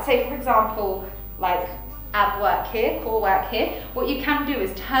doing, like, say for example, like ab work here, core work here, what you can do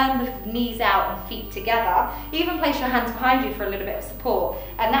is turn the knees out and feet together, even place your hands behind you for a little bit of support,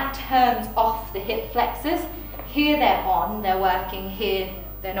 and that turns off the hip flexors. Here they're on, they're working, here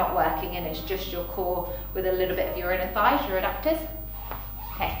they're not working, and it's just your core with a little bit of your inner thighs, your adductors.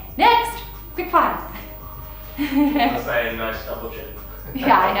 Okay, next, quick fire. I'm saying nice double chin.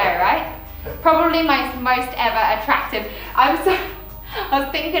 Yeah, I know, right? Probably my most ever attractive. I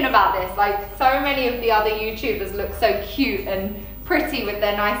was thinking about this, like so many of the other YouTubers look so cute and pretty with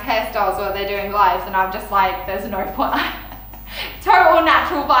their nice hairstyles while they're doing lives, and I'm just like, there's no point. Total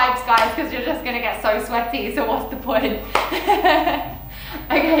natural vibes, guys, because you're just gonna get so sweaty, so what's the point?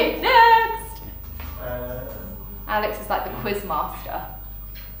 Okay, next. Alex is like the quiz master.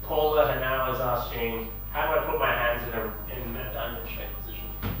 Paula now is asking, how do I put my hands in a diamond shaped position?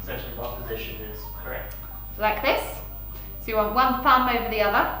 Essentially, what position is correct? Like this. So you want one thumb over the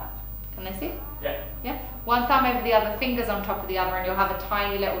other. Can they see? Yeah. Yeah. One thumb over the other, fingers on top of the other, and you'll have a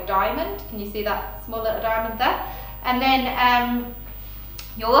tiny little diamond. Can you see that small little diamond there? And then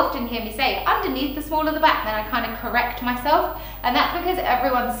you'll often hear me say, underneath the small of the back, then I kind of correct myself. And that's because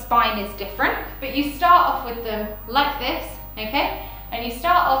everyone's spine is different. But you start off with them like this, okay? And you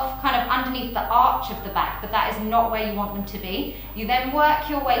start off kind of underneath the arch of the back, but that is not where you want them to be. You then work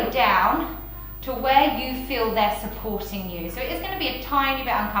your way down to where you feel they're supporting you. So it is going to be a tiny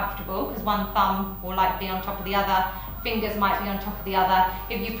bit uncomfortable because one thumb will like be on top of the other, fingers might be on top of the other.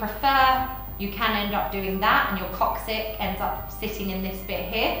 If you prefer, you can end up doing that and your coccyx ends up sitting in this bit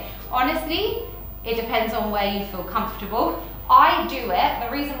here. Honestly, it depends on where you feel comfortable. I do it, the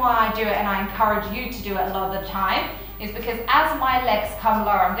reason why I do it, and I encourage you to do it a lot of the time, is because as my legs come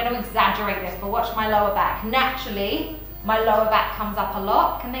lower, I'm going to exaggerate this, but watch my lower back. Naturally, my lower back comes up a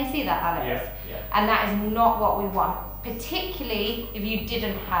lot. Can they see that, Alex? Yeah. And that is not what we want, particularly if you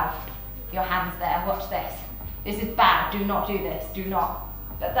didn't have your hands there. Watch this. This is bad. Do not do this. Do not.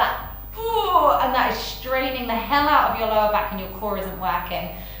 But that, ooh, and that is straining the hell out of your lower back and your core isn't working.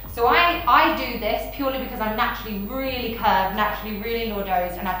 So I do this purely because I'm naturally really curved, naturally really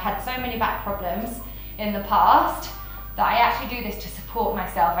lordosed, and I've had so many back problems in the past that I actually do this to support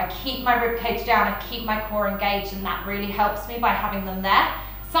myself. I keep my rib cage down, I keep my core engaged, and that really helps me by having them there.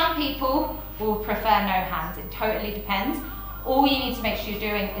 Some people will prefer no hands, it totally depends. All you need to make sure you're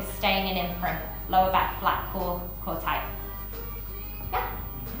doing is staying in imprint. Lower back flat, core tight. Yeah.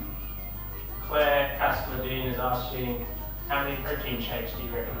 Claire Casladine is asking, how many protein shakes do you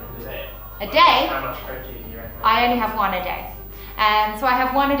recommend a day? A day? How much protein do you recommend? I only have one a day. So I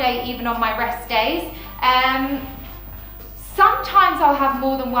have one a day even on my rest days. Sometimes I'll have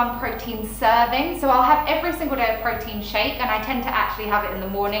more than one protein serving, so I'll have every single day a protein shake, and I tend to actually have it in the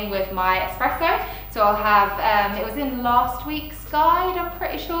morning with my espresso. So I'll have, it was in last week's guide, I'm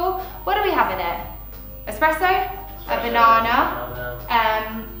pretty sure. What do we have in it? Espresso, a banana,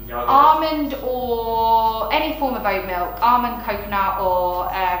 almond or any form of oat milk, almond, coconut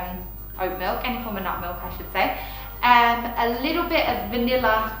or oat milk, any form of nut milk I should say, a little bit of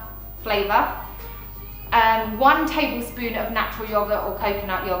vanilla flavour, 1 tablespoon of natural yogurt or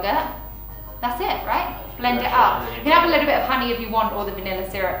coconut yogurt. That's it, right? Blend it up. You can have a little bit of honey if you want, or the vanilla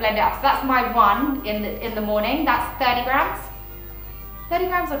syrup. Blend it up. So that's my one in the morning. That's 30 grams. 30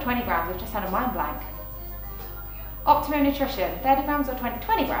 grams or 20 grams? I've just had a mind blank. Optimum nutrition. 30 grams or 20?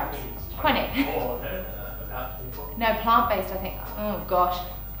 20 grams. 20. No, plant-based, I think. Oh gosh.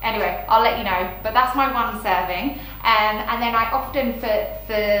 Anyway, I'll let you know, but that's my one serving. And then I often,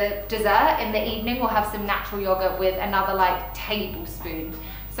 for dessert in the evening, will have some natural yogurt with another like tablespoon.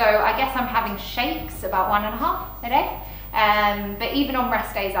 So I guess I'm having shakes about 1.5 a day. But even on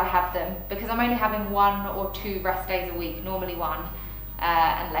rest days, I have them because I'm only having 1 or 2 rest days a week, normally 1,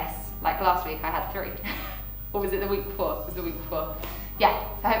 unless, like last week I had 3. Or was it the week before? It was the week before. Yeah,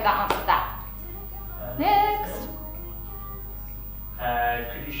 so I hope that answers that. Next.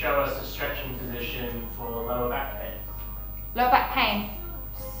 Could you show us a stretching position for lower back pain? Lower back pain,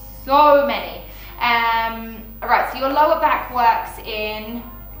 so many. Alright, so your lower back works in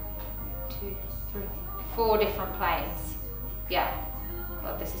 2, 3, 4 different planes. Yeah,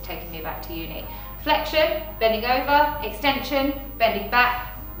 God, this is taking me back to uni. Flexion, bending over, extension, bending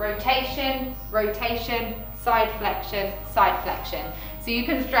back, rotation, rotation, side flexion, side flexion. So you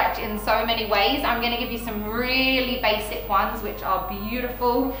can stretch in so many ways. I'm going to give you some really basic ones which are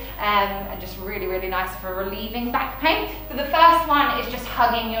beautiful and just really, really nice for relieving back pain. So the first one is just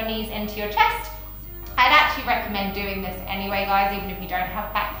hugging your knees into your chest. I'd actually recommend doing this anyway, guys, even if you don't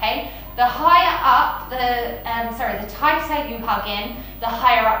have back pain. The higher up, the tighter you hug in, the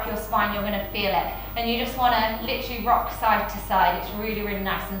higher up your spine you're going to feel it. And you just want to literally rock side to side. It's really, really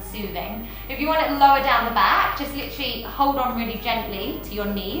nice and soothing. If you want it lower down the back, just literally hold on really gently to your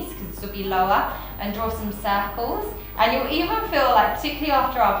knees, because this will be lower, and draw some circles. And you'll even feel like, particularly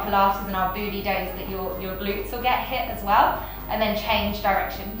after our Pilates and our booty days, that your glutes will get hit as well. And then change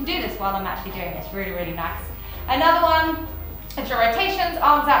direction. You can do this while I'm actually doing this. Really, really nice. Another one is your rotations,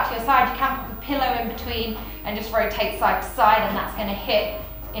 arms out to your side. You can put a pillow in between and just rotate side to side, and that's going to hit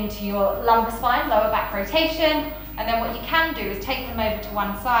into your lumbar spine, lower back rotation. And then what you can do is take them over to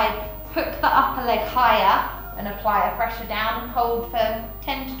one side, hook the upper leg higher and apply a pressure down and hold for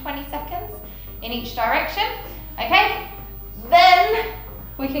 10 to 20 seconds in each direction. Okay, then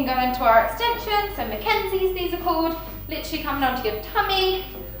we can go into our extensions. So Mackenzie's, these are called. Literally coming onto your tummy,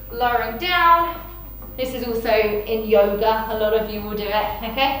 lowering down. This is also in yoga, a lot of you will do it,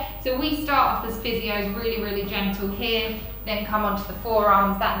 okay? So we start off as physios, really, really gentle here, then come onto the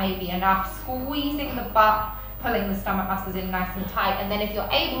forearms, that may be enough. Squeezing the butt, pulling the stomach muscles in nice and tight, and then if you're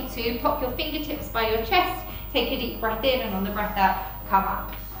able to, pop your fingertips by your chest, take a deep breath in, and on the breath out, come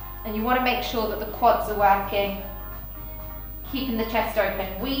up. And you want to make sure that the quads are working, keeping the chest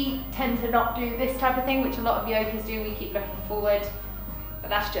open. We tend to not do this type of thing, which a lot of yogas do. We keep looking forward, but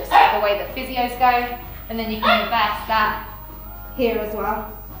that's just the way that physios go. And then you can reverse that here as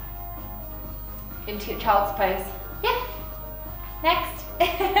well into your child's pose. Yeah. Next.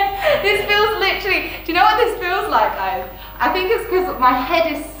 This feels literally, do you know what this feels like, guys? I think it's because my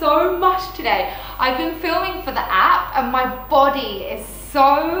head is so mush today. I've been filming for the app and my body is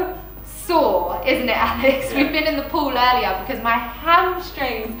so sore, isn't it, Alex? We've been in the pool earlier because my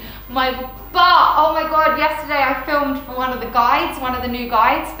hamstrings, my butt, oh my god, yesterday I filmed for one of the guides, one of the new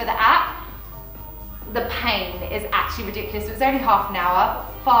guides for the app. The pain is actually ridiculous. It was only half an hour,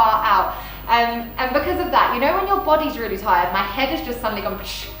 far out. And because of that, you know when your body's really tired, my head has just suddenly gone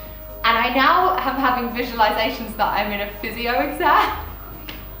psh, and I now am having visualizations that I'm in a physio exam.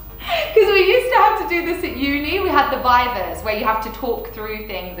 Because we used to have to do this at uni. We had the vivas where you have to talk through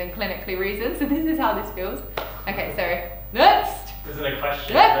things and clinically reason. So this is how this feels. Okay, sorry. Next. There's a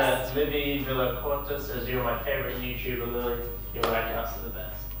question that Livy Villacorta says, "You're my favorite YouTuber, Lily. Your workouts are the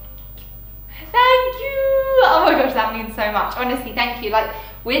best." Thank you. Oh my gosh, that means so much. Honestly, thank you. Like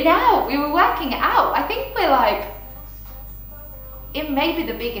we were working it out. I think we're like, it may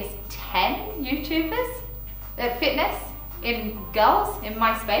be the biggest 10 YouTubers at fitness in girls in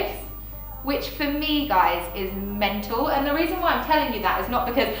my space, which for me, guys, is mental. And the reason why I'm telling you that is not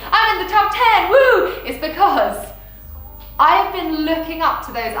because I'm in the top 10, woo! It's because I've been looking up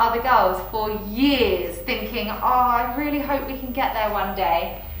to those other girls for years, thinking, oh, I really hope we can get there one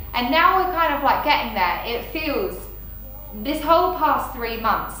day. And now we're kind of like getting there. It feels, this whole past 3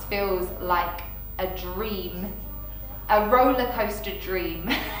 months feels like a dream, a roller coaster dream.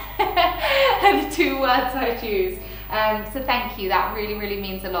 Are the 2 words I choose. So thank you, that really, really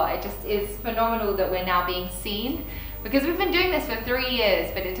means a lot. It just is phenomenal that we're now being seen, because we've been doing this for 3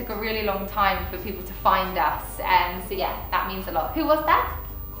 years, but it took a really long time for people to find us. So yeah, that means a lot. Who was that?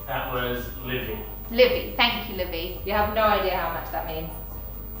 That was Livy. Livy, thank you, Livy. You have no idea how much that means.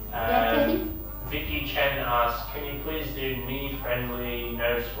 Vicky Chen asks, can you please do knee-friendly,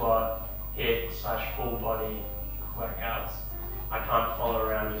 no squat, hit / full body workouts? I can't follow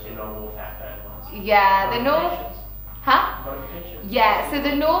around with your normal fat burn ones. Yeah, the normal. Huh? Yeah, so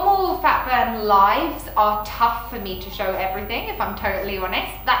the normal fat burn lives are tough for me to show everything, if I'm totally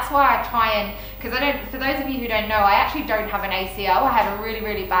honest. That's why I try and, because for those of you who don't know, I actually don't have an ACL. I had a really,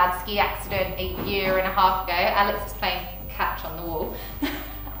 really bad ski accident a 1.5 years ago. Alex is playing catch on the wall.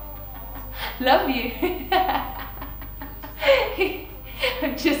 Love you.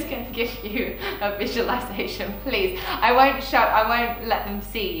 I'm just going to give you a visualization, please. I won't let them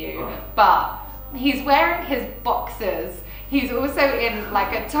see you, but he's wearing his boxers. He's also in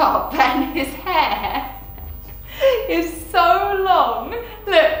like a top, and his hair is so long.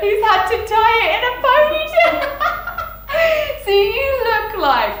 Look, he's had to tie it in a ponytail. So you look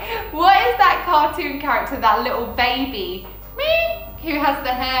like, what is that cartoon character, that little baby, who has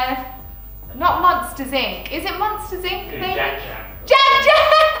the hair? Not Monsters Inc. Is it Monsters Inc? Jack Jack. Jack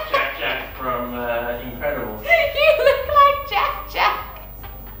Jack! Jack Jack from Incredibles. You look like Jack Jack.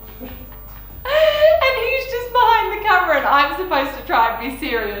 And he's just behind the camera and I'm supposed to try and be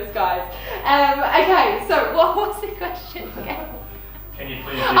serious, guys. Okay, so what was the question again? Can you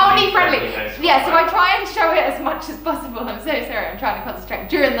please do knee friendly. Yeah, so I try and show it as much as possible. I'm so sorry, I'm trying to concentrate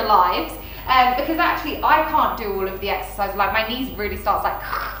during the lives. Because actually I can't do all of the exercises. Like my knees really starts like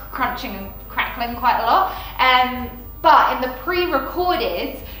crunching and cracking crackling quite a lot. But in the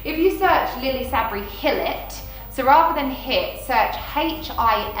pre-recorded, if you search Lilly Sabri Hillit, so rather than HIT, search Hilit.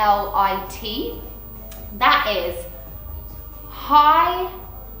 That is high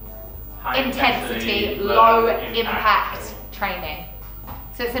intensity, low impact training.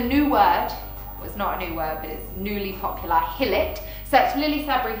 So it's a new word. Well, it's not a new word, but it's newly popular. Hillit. Search Lilly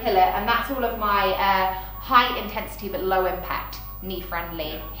Sabri Hillit, and that's all of my high intensity but low impact, knee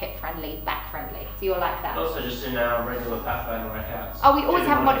friendly, hip friendly, back friendly. So you'll like that. Also just in our regular fat burn workouts. Oh, we always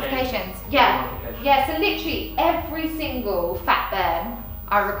have modifications. Yeah. Yeah, so literally every single fat burn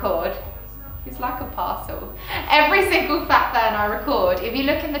I record, it's like a parcel. Every single fat burn I record, if you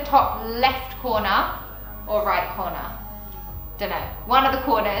look in the top left corner or right corner, don't know, one of the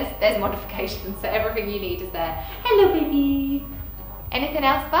corners, there's modifications, so everything you need is there. Hello, baby. Anything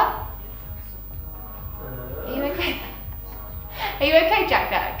else, bub? Are you okay? Are you okay, Jack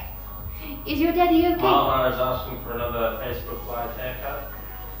Jack? Is your daddy okay? Marlon is asking for another Facebook Live haircut.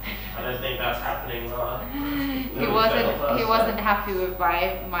 I don't think that's happening live. He wasn't happy with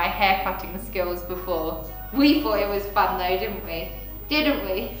my hair cutting skills before. We thought it was fun though, didn't we? Didn't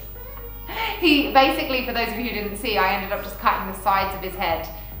we? He basically, for those of you who didn't see, I ended up just cutting the sides of his head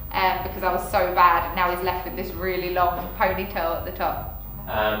because I was so bad. Now he's left with this really long ponytail at the top.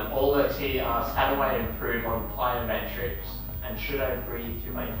 All T asks, how do I improve on plyometrics, and should I breathe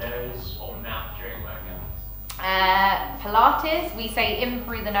through my nose or mouth during workouts? Pilates, we say in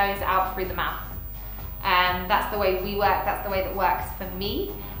through the nose, out through the mouth. That's the way we work, that's the way that works for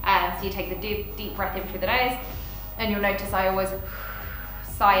me. So you take the deep breath in through the nose, and you'll notice I always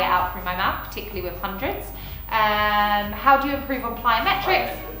sigh it out through my mouth, particularly with hundreds. How do you improve on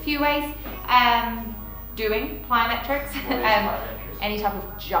plyometrics? A few ways. Doing plyometrics. Any type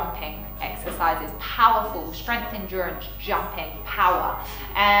of jumping exercises, powerful, strength, endurance, jumping, power.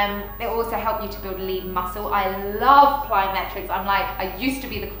 It will also help you to build lean muscle. I love plyometrics. I used to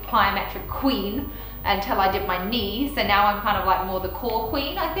be the plyometric queen until I did my knee, so now I'm kind of like more the core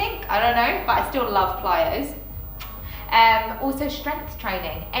queen, I think. I don't know, but I still love plyos. Also strength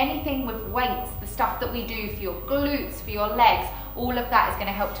training, anything with weights, the stuff that we do for your glutes, for your legs, all of that is going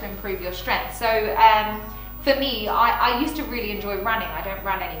to help to improve your strength. So for me, I used to really enjoy running. I don't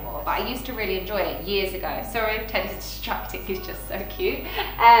run anymore, but I used to really enjoy it years ago. Sorry if Teddy's distracted, he's just so cute.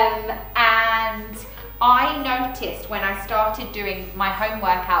 And I noticed when I started doing my home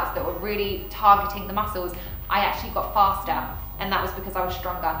workouts that were really targeting the muscles, I actually got faster, and that was because I was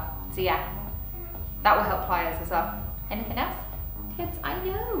stronger. So yeah, that will help plyos as well. Anything else? Kids, I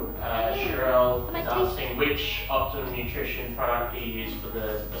know. Cheryl is asking, which Optimum Nutrition product do you use for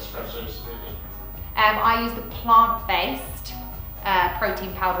the espresso smoothie? I use the plant-based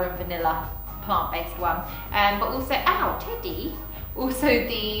protein powder and vanilla, plant-based one. But also, ow, Teddy. Also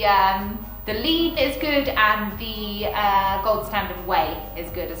the lean is good, and the gold standard whey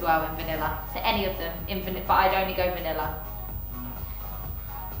is good as well in vanilla. So any of them in vanilla, but I'd only go vanilla.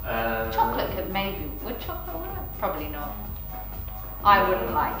 Chocolate could maybe, would chocolate work? Probably not. I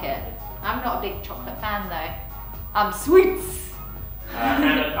wouldn't like it. I'm not a big chocolate fan though. Sweets.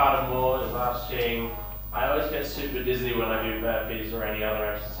 Hannah Carter Moore is asking, I always get super dizzy when I do burpees or any other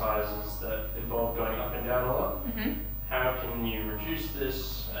exercises that involve going up and down a lot. Mm-hmm. How can you reduce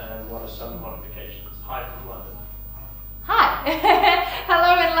this, and what are some modifications? Hi from London. Hi.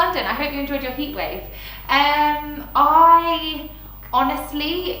 Hello in London. I hope you enjoyed your heat wave.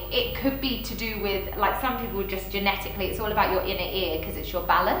 Honestly, it could be to do with, like some people just genetically, it's all about your inner ear because it's your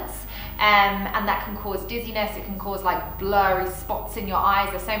balance. And that can cause dizziness, it can cause like blurry spots in your eyes.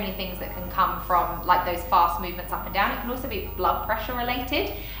 There's so many things that can come from like those fast movements up and down. It can also be blood pressure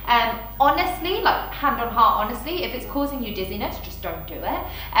related. Honestly, like hand on heart, honestly, if it's causing you dizziness, just don't do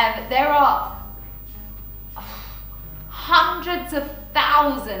it. There are hundreds of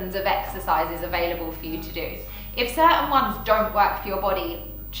thousands of exercises available for you to do. If certain ones don't work for your body,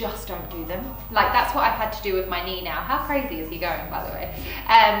 just don't do them. Like that's what I've had to do with my knee now. How crazy is he going, by the way?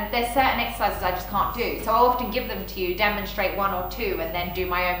 There's certain exercises I just can't do. So I'll often give them to you, demonstrate one or two, and then do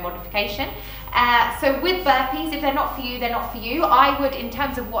my own modification. So with burpees, if they're not for you, they're not for you. I would, in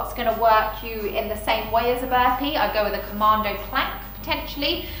terms of what's gonna work you in the same way as a burpee, I'd go with a commando plank,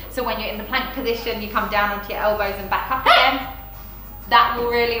 potentially. So when you're in the plank position, you come down onto your elbows and back up again. That will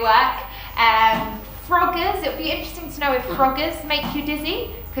really work. Froggers, it would be interesting to know if froggers make you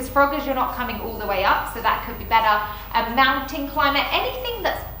dizzy, because froggers you're not coming all the way up, so that could be better. A mountain climber, anything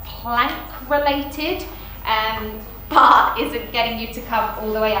that's plank related, but isn't getting you to come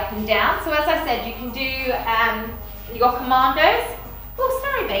all the way up and down. So as I said, you can do your commandos. Oh,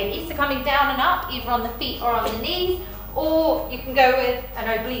 sorry baby, so coming down and up, either on the feet or on the knees, or you can go with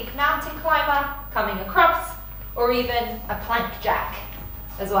an oblique mountain climber coming across, or even a plank jack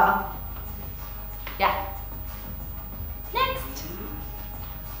as well. Yeah. Next.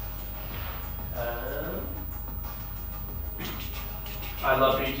 I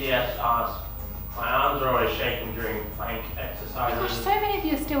love BTS asks, my arms are always shaking during plank exercises. Gosh, so many of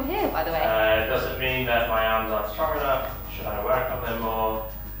you are still here, by the way. Does it mean that my arms aren't strong enough? Should I work on them more?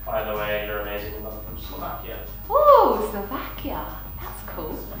 By the way, you're amazing. Love from Slovakia. Ooh, Slovakia. That's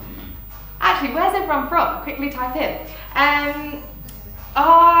cool. Actually, where's everyone from? Quickly type in.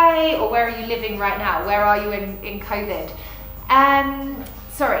 Or where are you living right now? Where are you in COVID?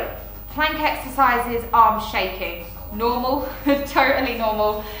 Sorry, plank exercises, arms shaking. Normal, totally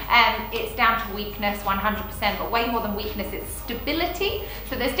normal. It's down to weakness, 100%, but way more than weakness, it's stability.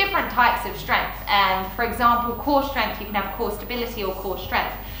 So there's different types of strength. For example, core strength, you can have core stability or core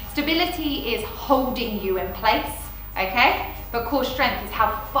strength. Stability is holding you in place, okay? But core strength is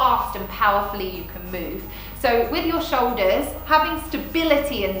how fast and powerfully you can move. So with your shoulders, having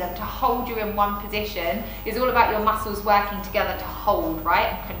stability in them to hold you in one position is all about your muscles working together to hold,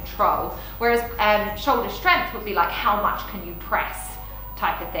 right, and control. Whereas shoulder strength would be like how much can you press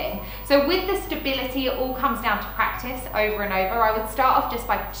type of thing. So with the stability, it all comes down to practice over and over. I would start off just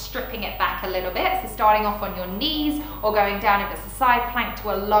by stripping it back a little bit. So starting off on your knees or going down if it's a side plank to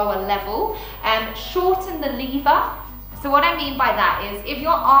a lower level. Shorten the lever. So what I mean by that is if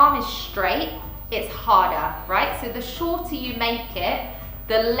your arm is straight, it's harder, right? So the shorter you make it,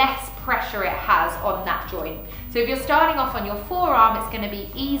 the less pressure it has on that joint. So if you're starting off on your forearm, it's going to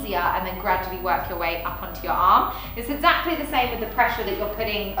be easier and then gradually work your way up onto your arm. It's exactly the same with the pressure that you're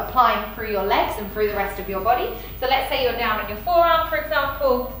applying through your legs and through the rest of your body. So let's say you're down on your forearm, for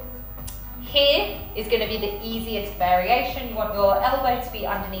example. Here is going to be the easiest variation. You want your elbow to be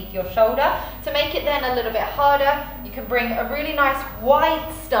underneath your shoulder. To make it then a little bit harder, you can bring a really nice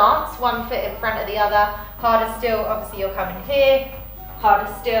wide stance, one foot in front of the other. Harder still, obviously you're coming here, harder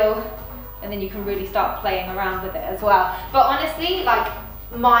still, and then you can really start playing around with it as well. But honestly, like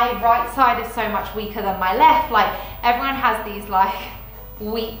my right side is so much weaker than my left. Like everyone has these like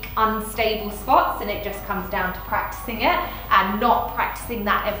weak, unstable spots, and it just comes down to practicing it and not practicing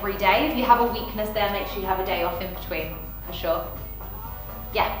that every day. If you have a weakness there, make sure you have a day off in between, for sure.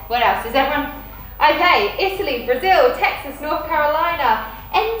 Yeah, what else? Is everyone okay? Italy, Brazil, Texas, North Carolina,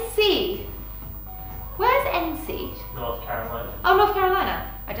 NC. Where's NC? North Carolina. Oh, North Carolina.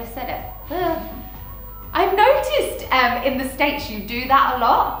 I just said it. I've noticed in the States you do that a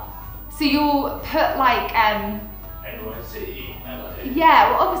lot. So you'll put like NYC.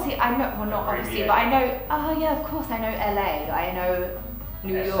 yeah, well obviously I know, well not obviously, but I know, oh yeah, of course I know LA, I know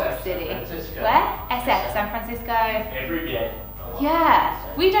New York City. San Francisco. Where? SF, San Francisco. Every day. Yeah,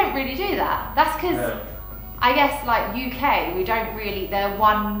 we don't really do that. That's because No. I guess like UK, we don't really, they're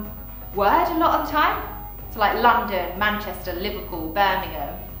one word a lot of the time. So like London, Manchester, Liverpool,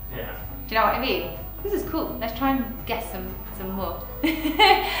 Birmingham. Yeah. Do you know what I mean? This is cool. Let's try and guess some more.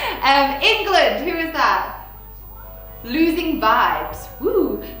 England, who is that? Losing vibes.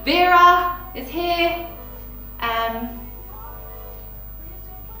 Woo! Vera is here.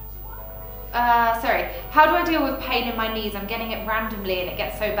 Sorry. How do I deal with pain in my knees? I'm getting it randomly and it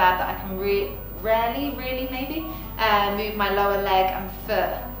gets so bad that I can rarely move my lower leg and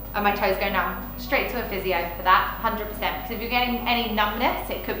foot and my toes go numb. Straight to a physio for that, 100%. Because if you're getting any numbness,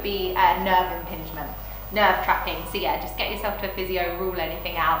 it could be nerve impingement, nerve trapping. So yeah, just get yourself to a physio, rule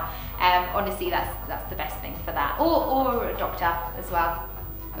anything out. Honestly, that's the best thing for that. Or a doctor as well,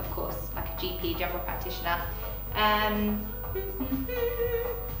 of course, like a GP, general practitioner.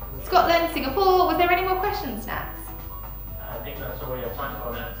 Scotland, Singapore. Was there any more questions, Snacks? I think that's all we have time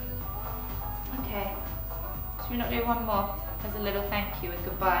for now. Okay. Should we not do one more as a little thank you and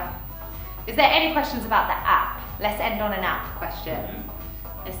goodbye? Is there any questions about the app? Let's end on an app question.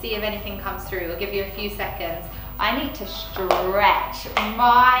 Let's see if anything comes through. We'll give you a few seconds. I need to stretch.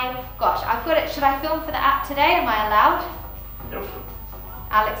 My gosh, I've got it. Should I film for the app today? Am I allowed? Nope.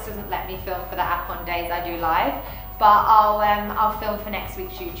 Alex doesn't let me film for the app on days I do live, but I'll film for next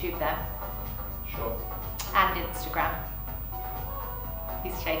week's YouTube then. Sure. And Instagram.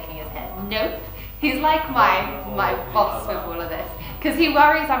 He's shaking his head. Nope. He's like my boss with all of this, because he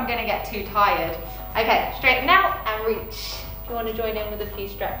worries I'm gonna get too tired. Okay, straighten out and reach. If you want to join in with a few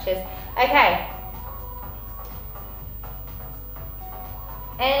stretches. Okay.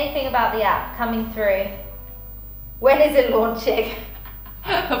 Anything about the app coming through? When is it launching?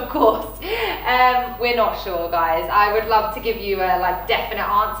 Of course. We're not sure, guys. I would love to give you a like definite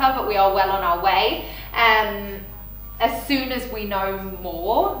answer, but we are well on our way. as soon as we know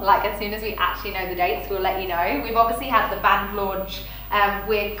more, like as soon as we actually know the dates, we'll let you know. We've obviously had the band launch.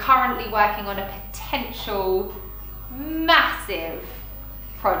 We're currently working on a potential massive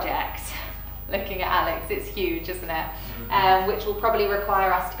project. Looking at Alex, it's huge, isn't it? Which will probably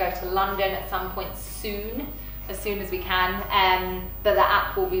require us to go to London at some point soon as we can. But the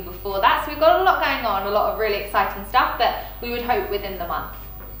app will be before that. So we've got a lot going on, a lot of really exciting stuff, but we would hope within the month.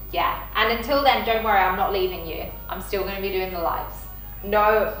 Yeah, and until then, don't worry, I'm not leaving you. I'm still going to be doing the lives.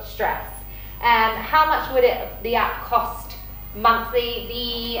 No stress. How much would the app cost monthly?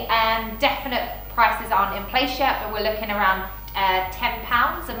 The definite prices aren't in place yet, but we're looking around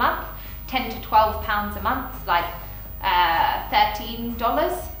 £10 a month, £10 to £12 a month, like $13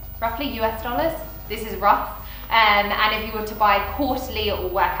 roughly, US dollars. This is rough. And if you were to buy quarterly, it will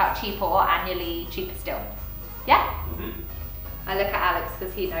work out cheaper, or annually cheaper still. Yeah? I look at Alex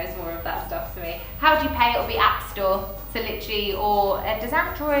because he knows more of that stuff than me. How do you pay? It'll be App Store. So literally, or does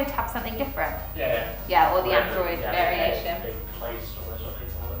Android have something different? Yeah. Yeah, or the Android variation. Play Store is what they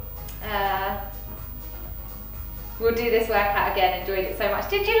call it. We'll do this workout again. Enjoyed it so much.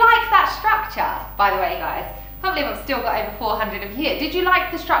 Did you like that structure, by the way, guys? I can't believe I've still got over 400 of you here. Did you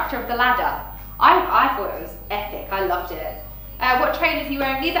like the structure of the ladder? I thought it was epic. I loved it. What trainers are you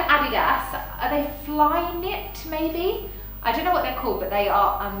wearing? These are Adidas. Are they Fly Knit, maybe? I don't know what they're called, but they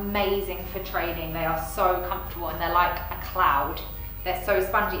are amazing for training. They are so comfortable and they're like a cloud. They're so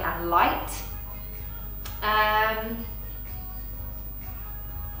spongy and light.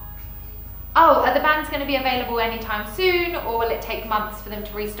 Oh, are the bands going to be available anytime soon, or will it take months for them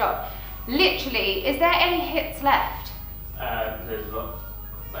to restock? Literally, is there any hits left? There's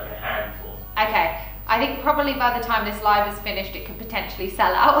like a handful. Okay, I think probably by the time this live is finished, it could potentially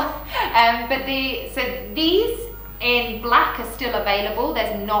sell out. But these in black are still available.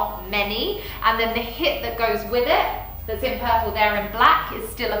 There's not many, and then the hit that goes with it, that's in purple there in black, is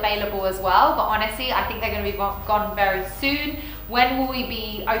still available as well. But honestly, I think they're going to be gone very soon. When will we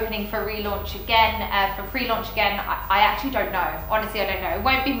be opening for relaunch again, for pre-launch again? I actually don't know. Honestly, I don't know. It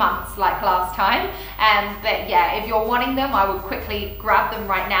won't be months like last time. But yeah, if you're wanting them, I would quickly grab them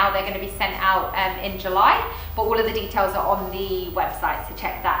right now. They're going to be sent out in July, but all of the details are on the website, so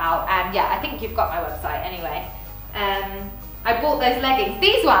check that out. And yeah, I think you've got my website anyway. I bought those leggings,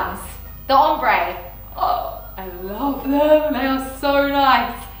 these ones, the ombre. Oh, I love them. They are so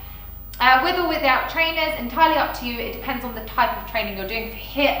nice. With or without trainers, entirely up to you. It depends on the type of training you're doing. For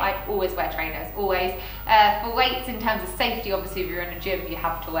HIIT, I always wear trainers, always. For weights, in terms of safety, obviously if you're in a gym, you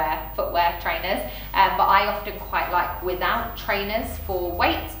have to wear footwear trainers. But I often quite like without trainers for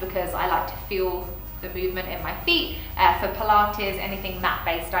weights, because I like to feel the movement in my feet. For Pilates, anything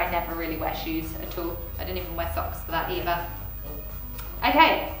mat-based, I never really wear shoes at all. I don't even wear socks for that either.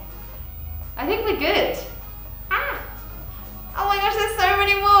 Okay, I think we're good. Oh my gosh, there's so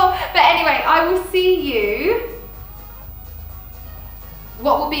many more. But anyway, I will see you.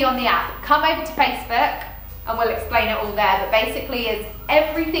 What will be on the app? Come over to Facebook and we'll explain it all there. But basically it's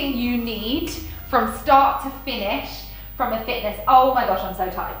everything you need from start to finish from a fitness, oh my gosh, I'm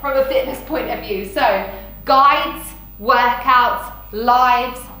so tired, from a fitness point of view. So guides, workouts,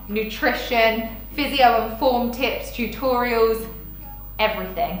 lives, nutrition, physio and form tips, tutorials,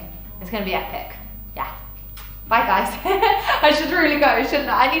 everything. It's gonna be epic. Yeah. Bye guys. I should really go, shouldn't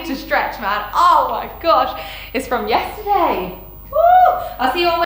I? I need to stretch, man. Oh my gosh. It's from yesterday. Woo! I'll see you on